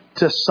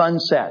to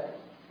sunset.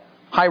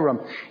 Hiram.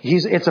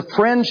 It's a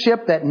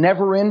friendship that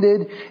never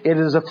ended. It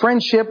is a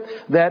friendship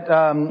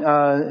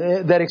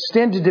that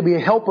extended to be a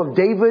help of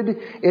David.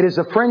 It is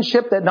a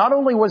friendship that not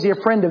only was he a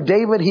friend of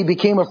David, he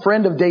became a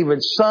friend of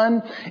David's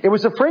son. It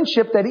was a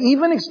friendship that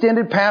even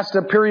extended past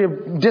a period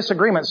of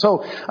disagreement.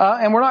 So,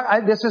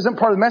 and this isn't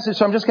part of the message,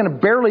 so I'm just going to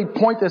barely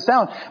point this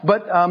out.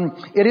 But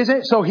it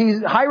isn't. So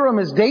Hiram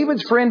is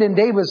David's friend in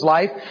David's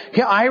life.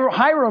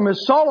 Hiram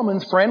is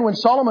Solomon's friend when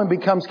Solomon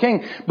becomes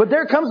king. But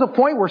there comes a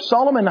point where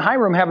Solomon and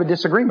Hiram have a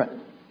disagreement.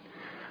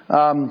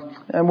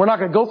 And we're not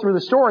going to go through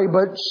the story,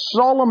 but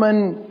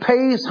Solomon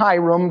pays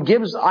Hiram,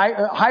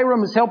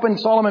 Hiram is helping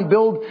Solomon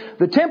build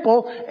the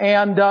temple,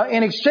 and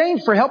in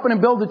exchange for helping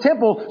him build the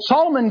temple,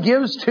 Solomon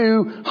gives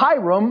to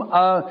Hiram,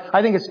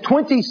 I think it's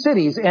 20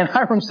 cities, and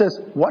Hiram says,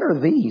 what are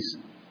these?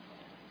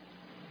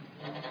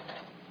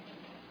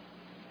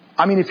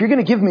 I mean, if you're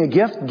going to give me a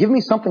gift, give me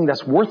something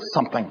that's worth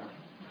something.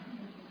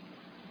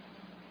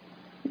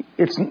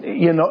 It's,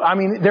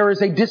 there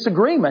is a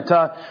disagreement.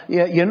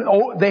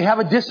 They have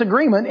a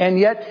disagreement, and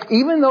yet,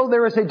 even though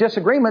there is a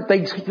disagreement,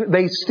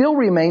 they still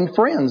remain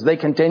friends. They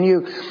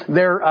continue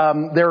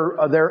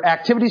their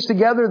activities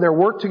together, their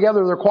work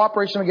together, their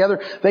cooperation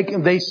together.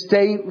 They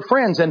stay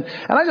friends. And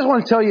I just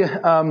want to tell you,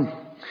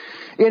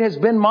 it has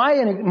been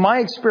my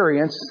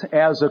experience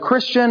as a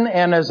Christian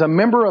and as a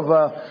member of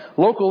a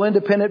local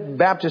independent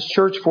Baptist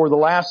church for the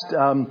last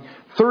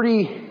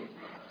 38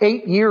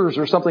 years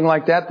or something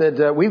like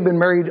that we've been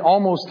married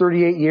almost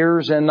 38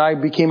 years, and I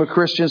became a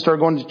Christian, started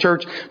going to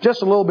church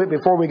just a little bit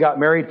before we got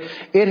married.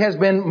 It has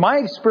been my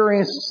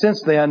experience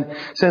since then,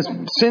 since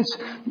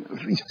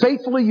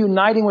faithfully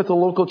uniting with the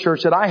local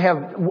church, that I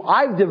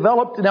have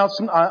developed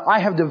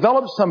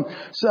some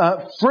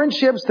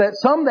friendships,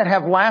 some that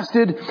have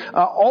lasted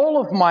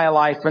all of my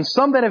life, and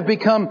some that have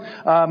become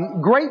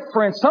great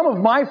friends. Some of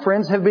my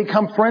friends have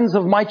become friends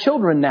of my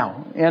children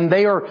now, and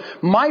they are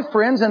my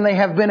friends, and they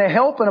have been a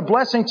help and a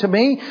blessing to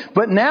me.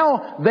 But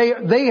now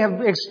they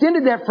have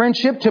extended that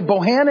friendship to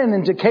Bohannon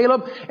and to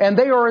Caleb, and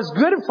they are as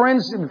good of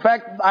friends. In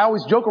fact, I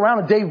always joke around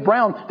with Dave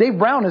Brown. Dave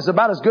Brown is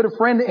about as good a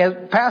friend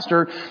as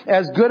pastor,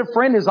 as good a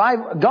friend as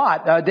I've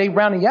got, Dave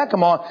Brown in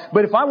Yakima.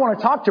 But if I want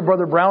to talk to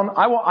Brother Brown,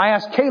 I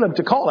ask Caleb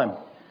to call him,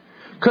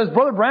 because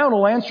Brother Brown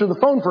will answer the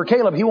phone for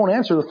Caleb. He won't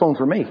answer the phone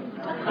for me.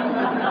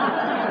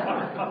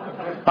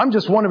 I'm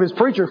just one of his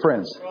preacher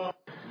friends.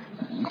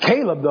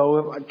 Caleb,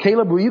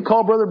 will you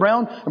call Brother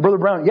Brown? And Brother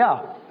Brown,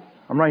 yeah.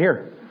 I'm right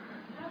here.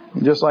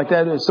 Just like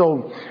that.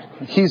 So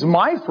he's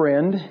my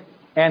friend,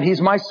 and he's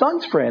my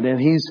son's friend,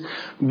 and he's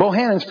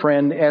Bohannon's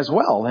friend as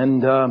well.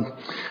 And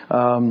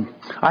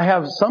I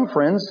have some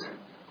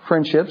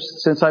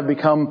friendships since I've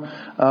become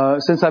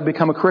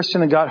a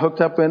Christian and got hooked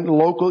up in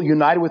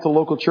united with the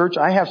local church.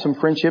 I have some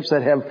friendships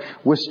that have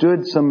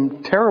withstood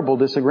some terrible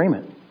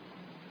disagreement.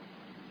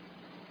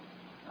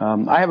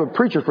 I have a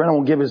preacher friend. I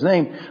won't give his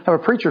name. I have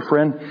a preacher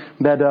friend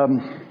that.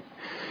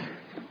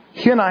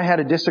 He and I had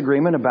a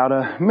disagreement about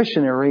a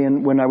missionary,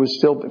 and when I was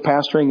still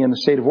pastoring in the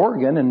state of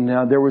Oregon, and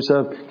there was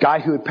a guy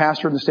who had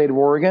pastored in the state of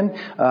Oregon,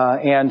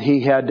 and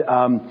he had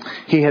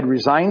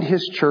resigned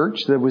his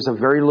church. There was a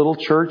very little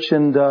church,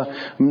 and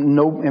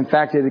in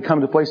fact, it had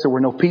come to a place there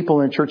were no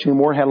people in the church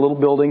anymore. It had a little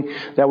building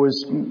that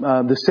was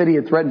the city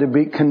had threatened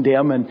to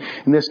condemn, and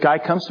this guy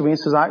comes to me and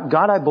says,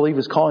 "God, I believe,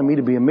 is calling me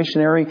to be a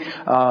missionary,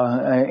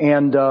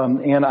 and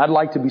I'd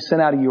like to be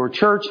sent out of your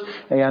church,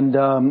 and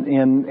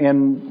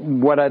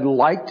what I'd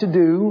like to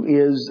do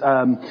is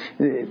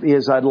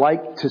I'd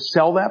like to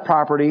sell that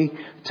property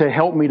to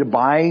help me to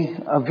buy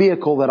a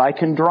vehicle that I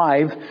can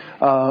drive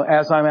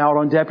as I'm out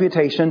on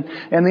deputation."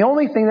 And the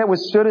only thing that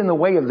stood in the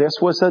way of this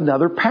was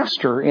another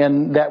pastor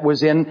that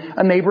was in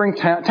a neighboring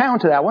town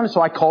to that one. So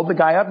I called the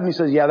guy up, and he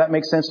says, "Yeah, that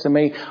makes sense to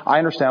me. I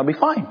understand. I'll be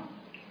fine."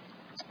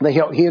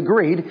 He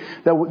agreed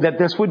that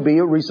this would be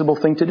a reasonable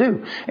thing to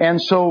do.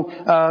 And so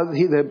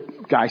the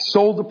guy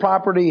sold the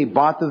property, he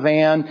bought the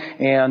van,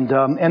 and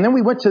then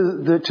we went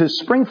to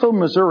Springfield,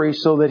 Missouri,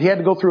 so that he had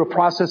to go through a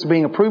process of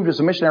being approved as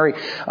a missionary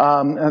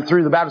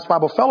through the Baptist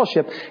Bible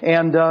Fellowship.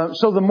 And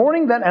so the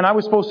morning that, and I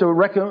was supposed to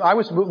I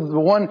was the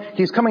one,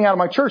 he's coming out of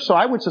my church, so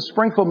I went to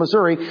Springfield,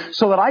 Missouri,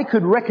 so that I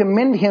could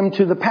recommend him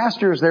to the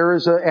pastors there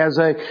as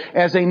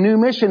a new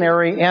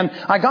missionary. And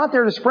I got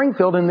there to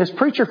Springfield, and this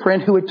preacher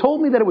friend who had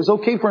told me that it was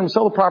okay for him to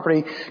sell the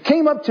property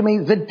came up to me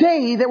the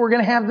day that we're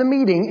going to have the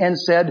meeting and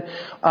said,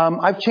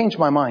 "I've changed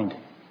my mind.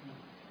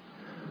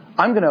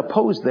 I'm going to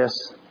oppose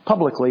this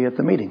publicly at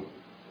the meeting.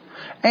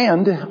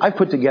 And I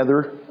put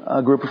together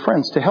a group of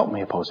friends to help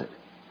me oppose it."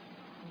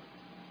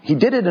 He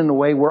did it in a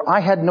way where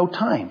I had no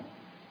time.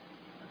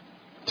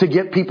 to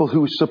get people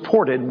who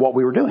supported what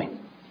we were doing.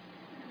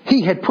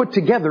 He had put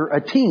together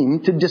a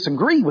team to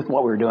disagree with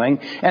what we were doing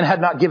and had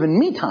not given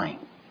me time.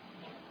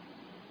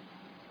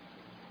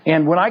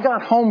 And when I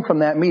got home from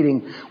that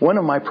meeting, one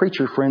of my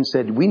preacher friends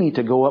said, we need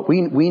to go up.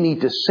 We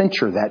need to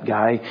censure that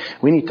guy.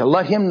 We need to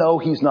let him know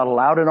he's not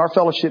allowed in our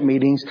fellowship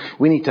meetings.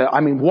 We need to,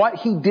 what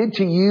he did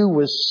to you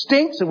was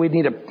stinks and we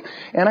need to.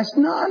 And I said,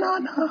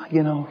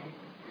 no.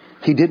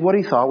 He did what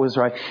he thought was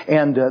right.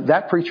 And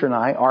that preacher and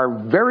I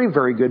are very,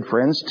 very good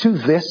friends to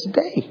this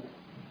day.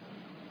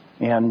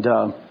 And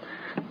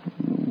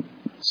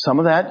some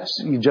of that,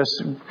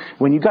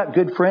 when you got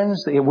good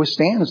friends, it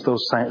withstands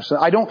those times. So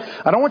I don't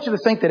want you to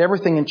think that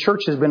everything in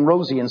church has been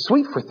rosy and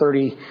sweet for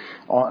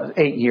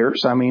 38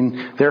 years.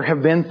 There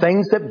have been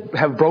things that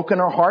have broken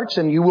our hearts,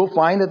 and you will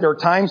find that there are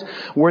times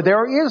where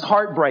there is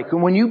heartbreak.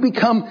 And when you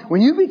become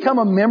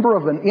a member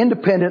of an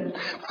independent,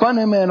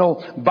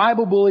 fundamental,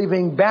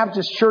 Bible-believing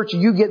Baptist church,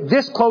 you get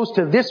this close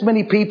to this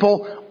many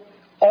people.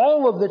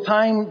 All of the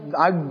time,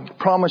 I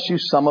promise you,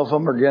 some of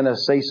them are going to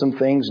say some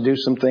things, do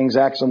some things,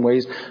 act some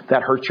ways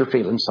that hurt your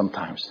feelings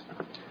sometimes.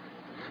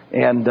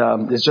 And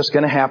it's just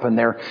going to happen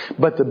there.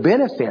 But the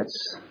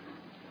benefits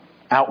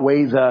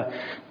outweigh the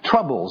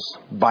troubles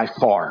by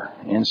far.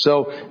 And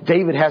so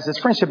David has this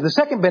friendship. The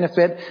second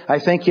benefit, I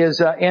think,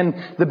 is, and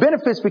the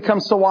benefits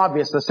become so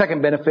obvious. The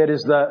second benefit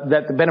is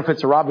that the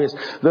benefits are obvious.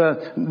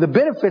 The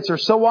benefits are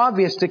so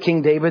obvious to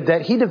King David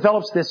that he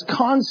develops this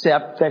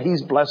concept that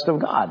he's blessed of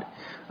God.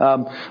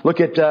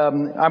 Look at,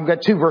 I've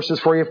got two verses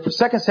for you.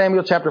 2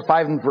 Samuel chapter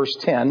 5 and verse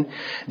 10.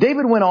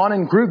 David went on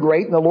and grew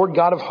great, and the Lord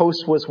God of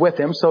hosts was with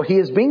him. So he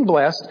is being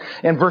blessed.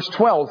 In verse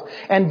 12,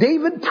 and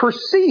David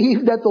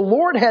perceived that the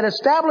Lord had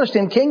established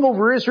him king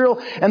over Israel,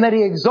 and that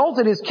he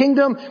exalted his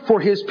kingdom for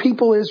his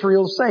people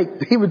Israel's sake.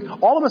 David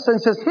all of a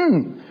sudden says,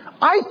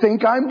 I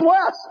think I'm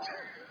blessed.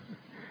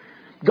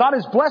 God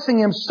is blessing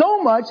him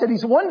so much that he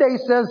one day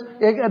says,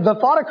 the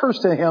thought occurs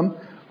to him,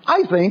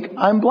 I think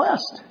I'm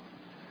blessed.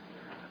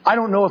 I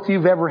don't know if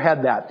you've ever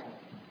had that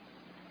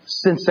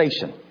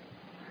sensation.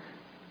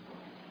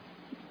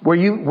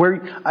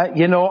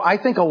 I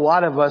think a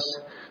lot of us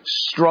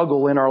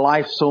struggle in our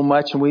life so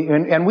much,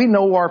 and we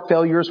know our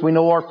failures, we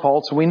know our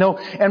faults, we know,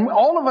 and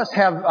all of us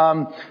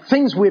have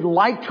things we'd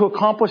like to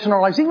accomplish in our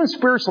lives. Even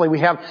spiritually, we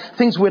have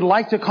things we'd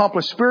like to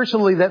accomplish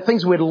spiritually, that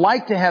things we'd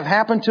like to have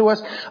happen to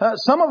us.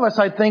 Some of us,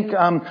 I think,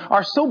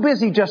 are so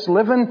busy just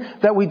living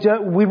that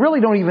we really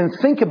don't even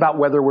think about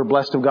whether we're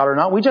blessed of God or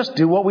not. We just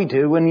do what we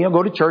do, and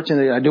go to church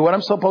and I do what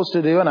I'm supposed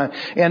to do,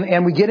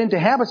 and we get into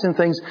habits and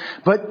things.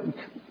 But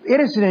it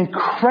is an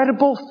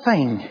incredible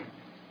thing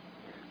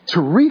to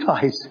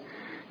realize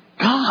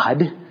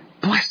God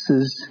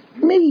blesses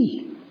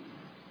me.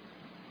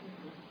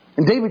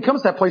 And David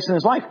comes to that place in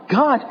his life.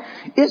 God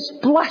is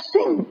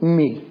blessing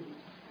me.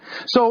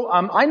 So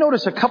I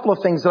notice a couple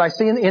of things that I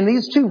see in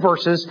these two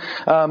verses.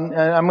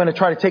 I'm going to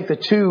try to take the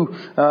two,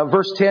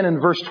 verse 10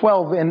 and verse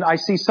 12, and I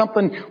see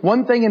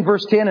one thing in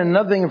verse 10 and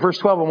another thing in verse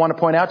 12 I want to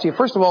point out to you.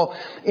 First of all,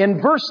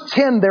 in verse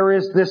 10 there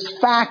is this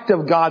fact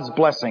of God's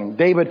blessing.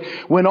 David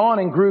went on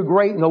and grew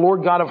great, and the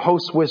Lord God of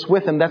hosts was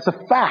with him. That's a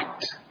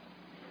fact.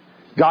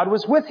 God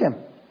was with him.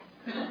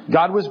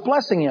 God was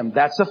blessing him.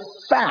 That's a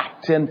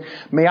fact. And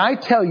may I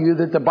tell you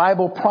that the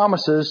Bible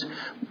promises,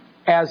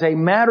 as a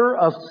matter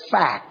of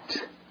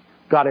fact,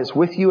 God is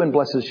with you and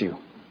blesses you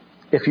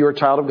if you're a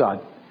child of God.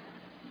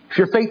 If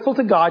you're faithful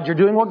to God, you're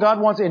doing what God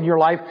wants in your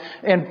life.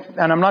 And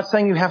I'm not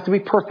saying you have to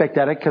be perfect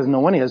at it, because no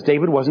one is.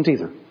 David wasn't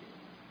either.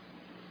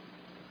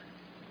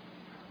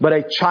 But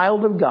a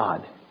child of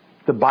God,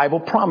 the Bible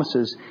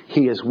promises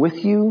He is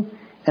with you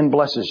and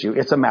blesses you.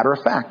 It's a matter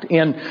of fact.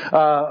 In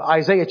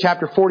Isaiah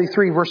chapter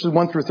 43, verses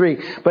 1 through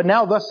 3. But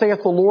now thus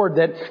saith the Lord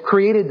that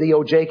created thee,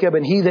 O Jacob,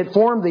 and He that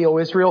formed thee, O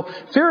Israel.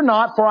 Fear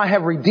not, for I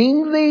have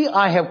redeemed thee.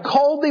 I have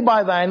called thee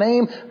by thy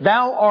name.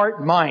 Thou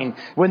art mine.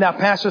 When thou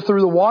passest through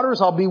the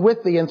waters, I'll be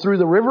with thee. And through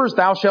the rivers,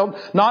 they shall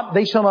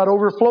not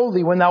overflow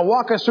thee. When thou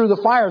walkest through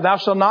the fire, thou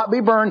shalt not be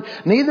burned.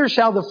 Neither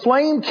shall the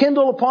flame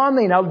kindle upon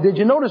thee. Now, did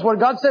you notice what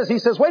God says? He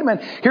says, wait a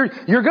minute. Here,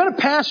 you're going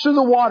to pass through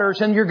the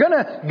waters, and you're going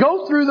to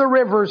go through the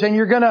rivers, and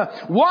you're going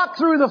to walk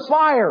through the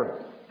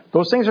fire.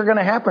 Those things are going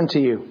to happen to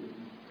you.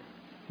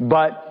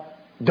 But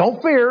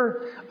don't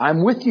fear.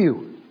 I'm with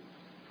you.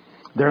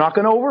 They're not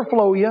going to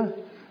overflow you.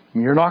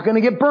 You're not going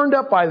to get burned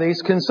up by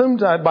these, consumed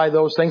by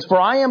those things. For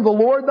I am the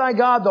Lord thy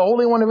God, the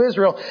Holy One of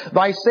Israel,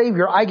 thy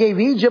Savior. I gave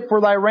Egypt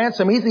for thy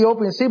ransom,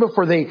 Ethiopia and Seba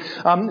for thee.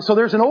 So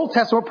there's an Old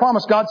Testament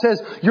promise. God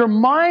says, you're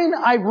mine,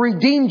 I've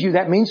redeemed you.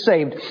 That means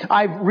saved.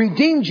 I've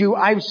redeemed you.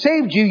 I've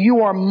saved you.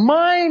 You are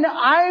mine.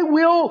 I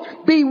will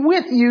be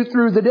with you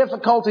through the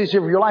difficulties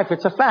of your life.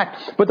 It's a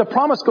fact. But the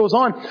promise goes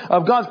on,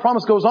 God's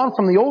promise goes on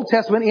from the Old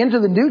Testament into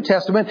the New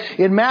Testament.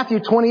 In Matthew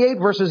 28,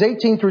 verses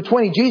 18 through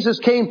 20, Jesus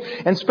came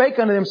and spake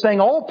unto them,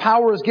 saying, all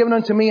power is given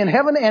unto me in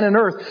heaven and in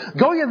earth.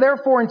 Go ye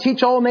therefore and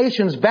teach all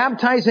nations,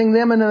 baptizing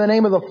them in the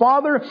name of the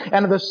Father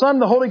and of the Son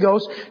and the Holy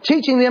Ghost,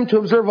 teaching them to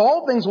observe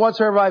all things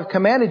whatsoever I have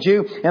commanded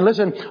you. And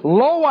listen,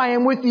 lo, I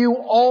am with you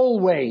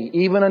always,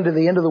 even unto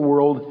the end of the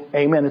world.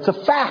 Amen. It's a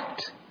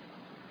fact.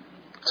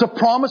 It's a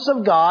promise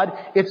of God.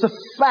 It's a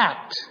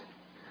fact.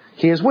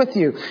 He is with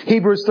you.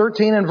 Hebrews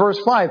 13 and verse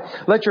 5.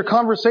 Let your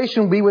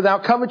conversation be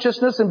without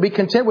covetousness and be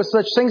content with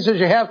such things as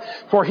you have.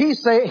 For he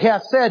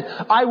hath said,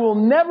 I will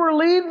never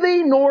leave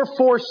thee nor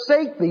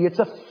forsake thee. It's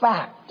a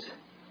fact.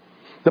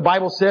 The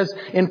Bible says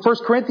in 1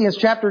 Corinthians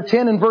chapter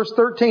 10 and verse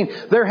 13,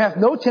 there hath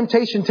no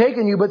temptation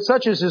taken you, but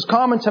such as is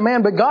common to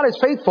man. But God is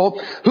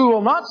faithful, who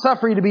will not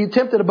suffer you to be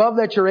tempted above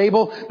that you're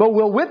able, but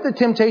will with the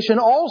temptation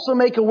also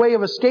make a way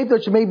of escape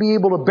that you may be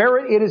able to bear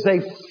it. It is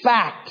a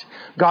fact.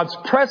 God's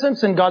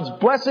presence and God's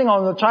blessing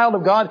on the child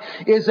of God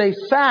is a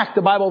fact.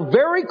 The Bible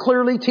very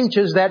clearly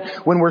teaches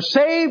that when we're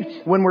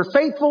saved, when we're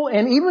faithful,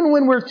 and even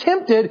when we're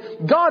tempted,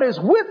 God is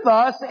with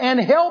us and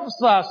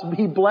helps us.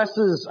 He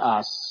blesses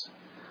us.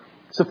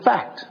 It's a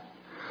fact.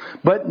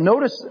 But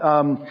notice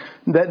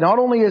that not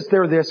only is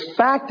there this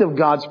fact of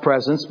God's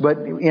presence, but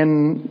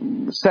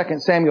in 2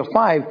 Samuel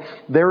 5,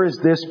 there is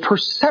this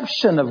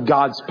perception of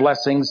God's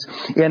blessings.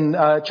 In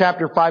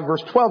chapter 5,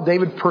 verse 12,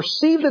 David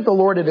perceived that the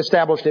Lord had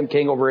established him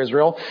king over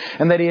Israel,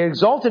 and that he had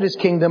exalted his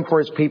kingdom for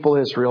his people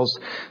Israel's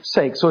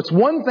sake. So it's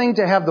one thing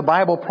to have the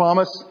Bible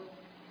promise.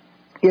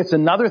 It's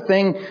another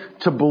thing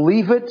to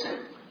believe it,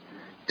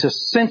 to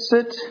sense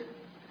it,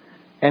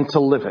 and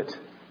to live it.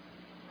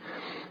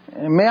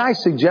 May I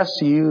suggest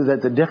to you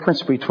that the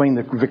difference between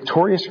the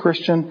victorious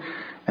Christian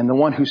and the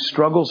one who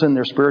struggles in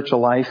their spiritual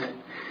life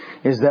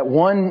is that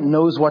one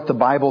knows what the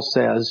Bible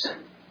says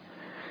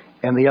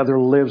and the other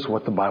lives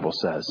what the Bible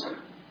says.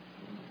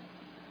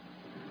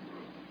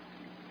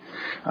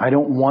 I'm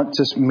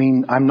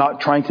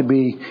not trying to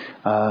be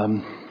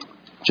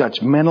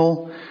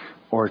judgmental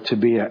or to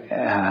be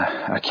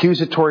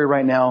accusatory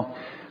right now,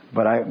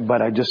 but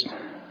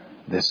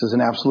this is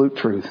an absolute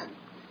truth.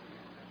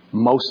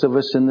 Most of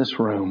us in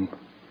this room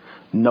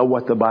know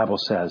what the Bible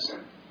says,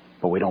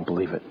 but we don't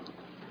believe it.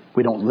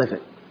 We don't live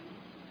it.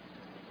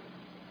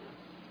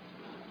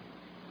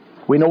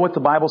 We know what the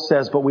Bible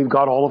says, but we've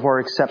got all of our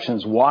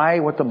exceptions.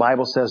 Why what the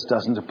Bible says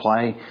doesn't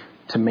apply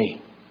to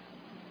me?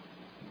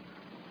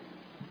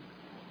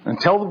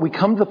 Until we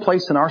come to the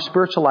place in our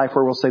spiritual life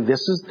where we'll say,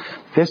 this is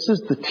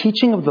the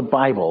teaching of the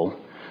Bible,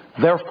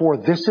 therefore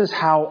this is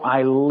how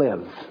I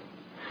live.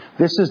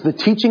 This is the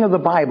teaching of the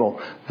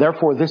Bible.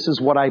 Therefore, this is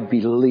what I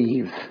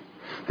believe.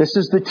 This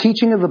is the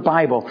teaching of the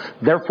Bible.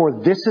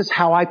 Therefore, this is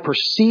how I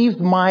perceive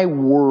my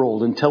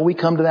world. Until we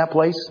come to that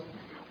place,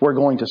 we're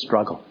going to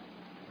struggle.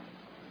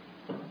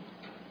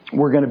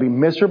 We're going to be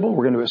miserable.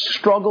 We're going to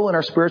struggle in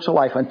our spiritual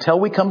life until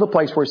we come to a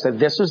place where we say,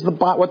 this is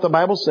what the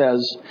Bible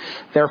says.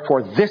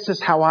 Therefore, this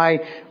is how I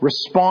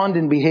respond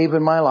and behave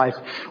in my life.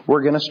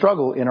 We're going to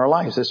struggle in our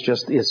lives. It's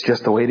just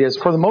the way it is.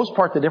 For the most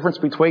part, the difference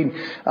between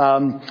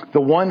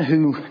the one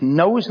who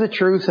knows the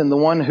truth and the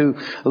one who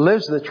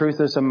lives the truth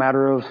is a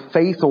matter of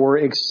faith or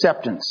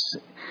acceptance.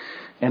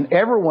 And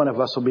every one of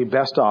us will be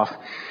best off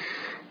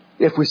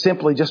if we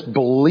simply just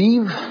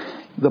believe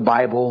the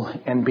Bible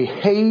and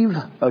behave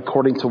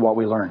according to what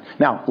we learn.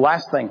 Now,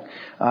 last thing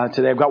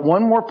today, I've got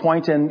one more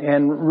point,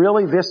 and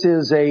really this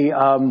is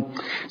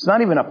it's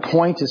not even a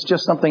point, it's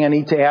just something I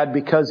need to add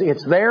because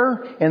it's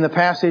there in the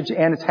passage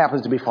and it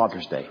happens to be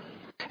Father's Day.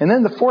 And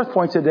then the fourth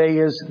point today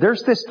is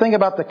there's this thing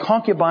about the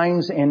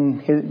concubines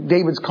and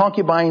David's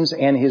concubines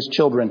and his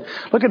children.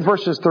 Look at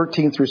verses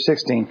 13 through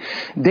 16.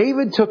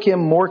 David took him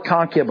more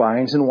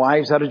concubines and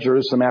wives out of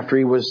Jerusalem after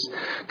he was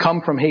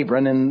come from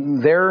Hebron,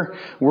 and there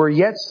were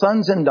yet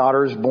sons and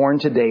daughters born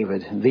to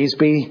David. These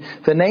be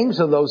the names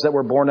of those that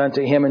were born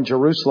unto him in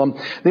Jerusalem.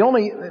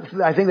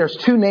 I think there's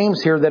two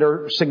names here that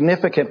are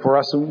significant for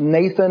us,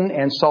 Nathan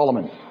and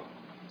Solomon.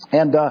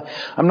 And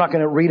I'm not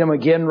going to read them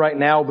again right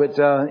now, but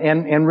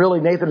and really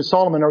Nathan and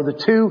Solomon are the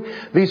two.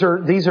 These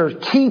are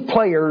key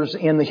players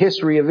in the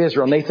history of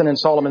Israel. Nathan and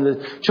Solomon,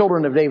 the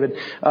children of David.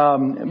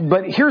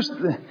 But here's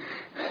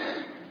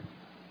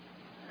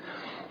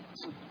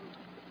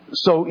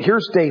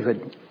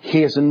David.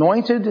 He is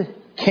anointed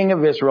king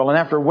of Israel, and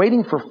after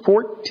waiting for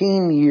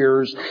 14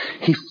 years,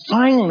 he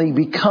finally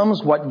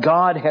becomes what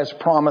God has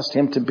promised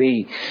him to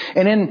be.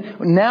 And in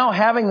now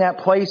having that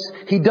place,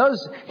 he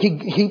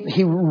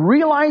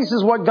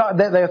realizes what God,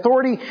 the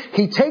authority.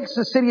 He takes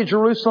the city of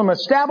Jerusalem,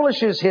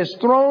 establishes his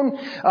throne,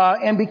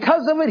 and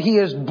because of it, he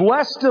is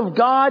blessed of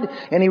God,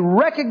 and he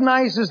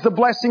recognizes the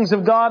blessings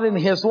of God in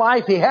his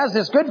life. He has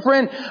this good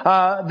friend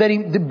that he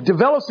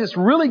develops this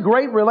really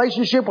great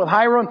relationship with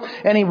Hiram,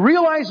 and he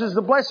realizes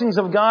the blessings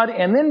of God,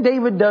 and then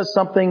David does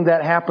something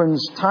that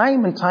happens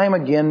time and time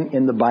again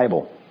in the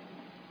Bible.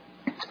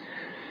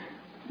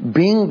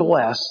 Being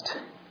blessed,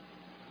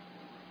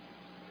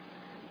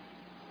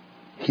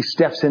 he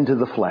steps into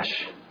the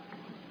flesh.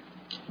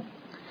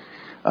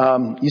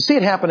 You see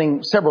it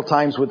happening several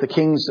times with the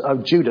kings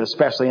of Judah,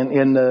 especially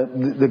in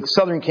the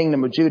southern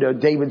kingdom of Judah,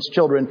 David's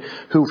children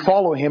who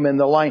follow him in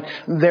the line.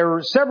 There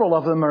are several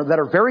of them that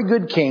are very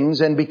good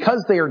kings, and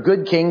because they are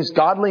good kings,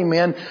 godly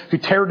men who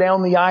tear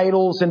down the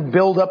idols and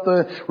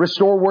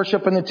restore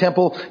worship in the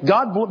temple,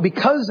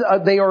 because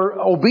they are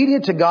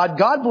obedient to God,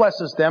 God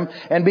blesses them,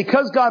 and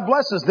because God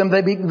blesses them,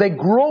 they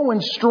grow in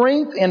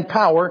strength and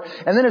power,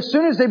 and then as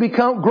soon as they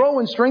grow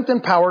in strength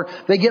and power,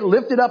 they get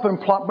lifted up in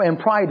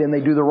pride and they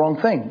do the wrong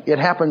thing. It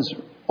happens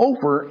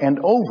over and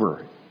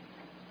over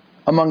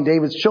among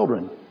David's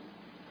children.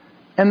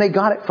 And they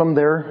got it from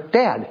their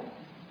dad.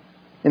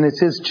 And it's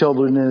his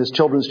children and his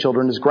children's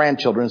children, his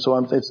grandchildren. So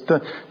it's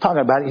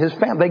talking about his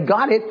family. They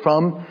got it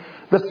from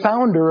the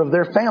founder of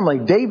their family.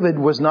 David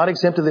was not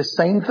exempt of this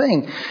same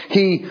thing.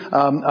 He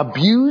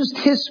abused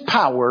his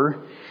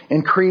power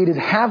and created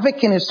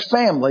havoc in his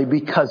family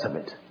because of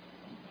it.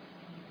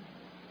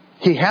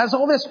 He has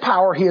all this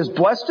power. He is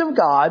blessed of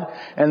God.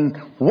 And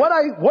what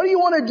do you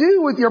want to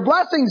do with your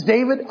blessings,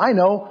 David? I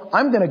know.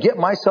 I'm going to get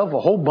myself a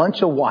whole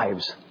bunch of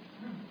wives.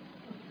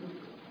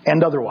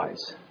 And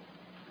otherwise.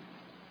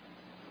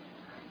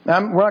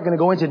 Now, we're not going to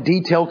go into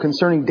detail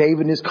concerning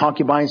David and his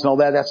concubines and all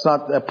that. That's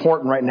not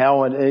important right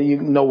now. And you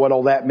know what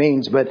all that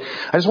means. But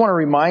I just want to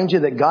remind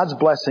you that God's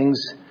blessing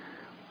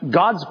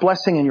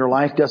in your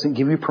life doesn't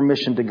give you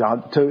permission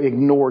to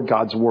ignore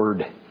God's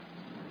word.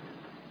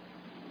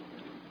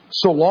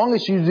 So long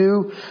as you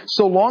do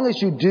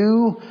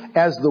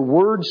as the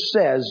Word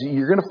says,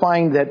 you're going to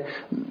find that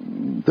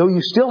though you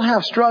still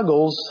have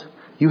struggles,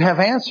 you have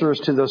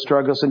answers to those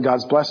struggles, and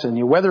God's blessing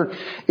you. Whether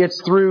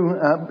it's through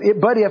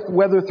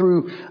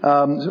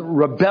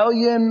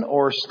rebellion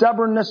or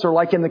stubbornness, or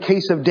like in the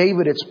case of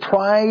David, it's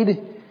pride,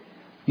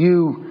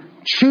 you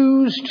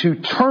choose to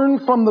turn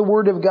from the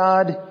Word of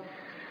God,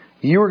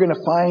 you're going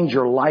to find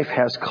your life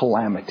has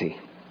calamity.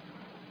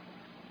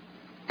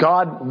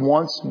 God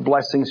wants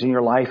blessings in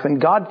your life, and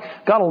God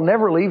will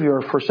never leave you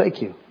or forsake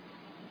you.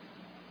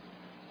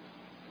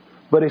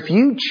 But if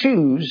you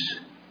choose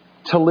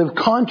to live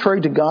contrary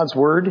to God's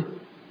word,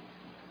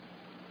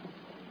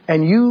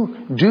 and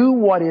you do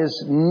what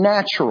is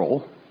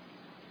natural,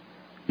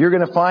 you're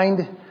going to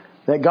find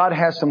that God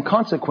has some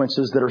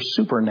consequences that are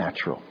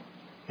supernatural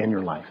in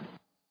your life.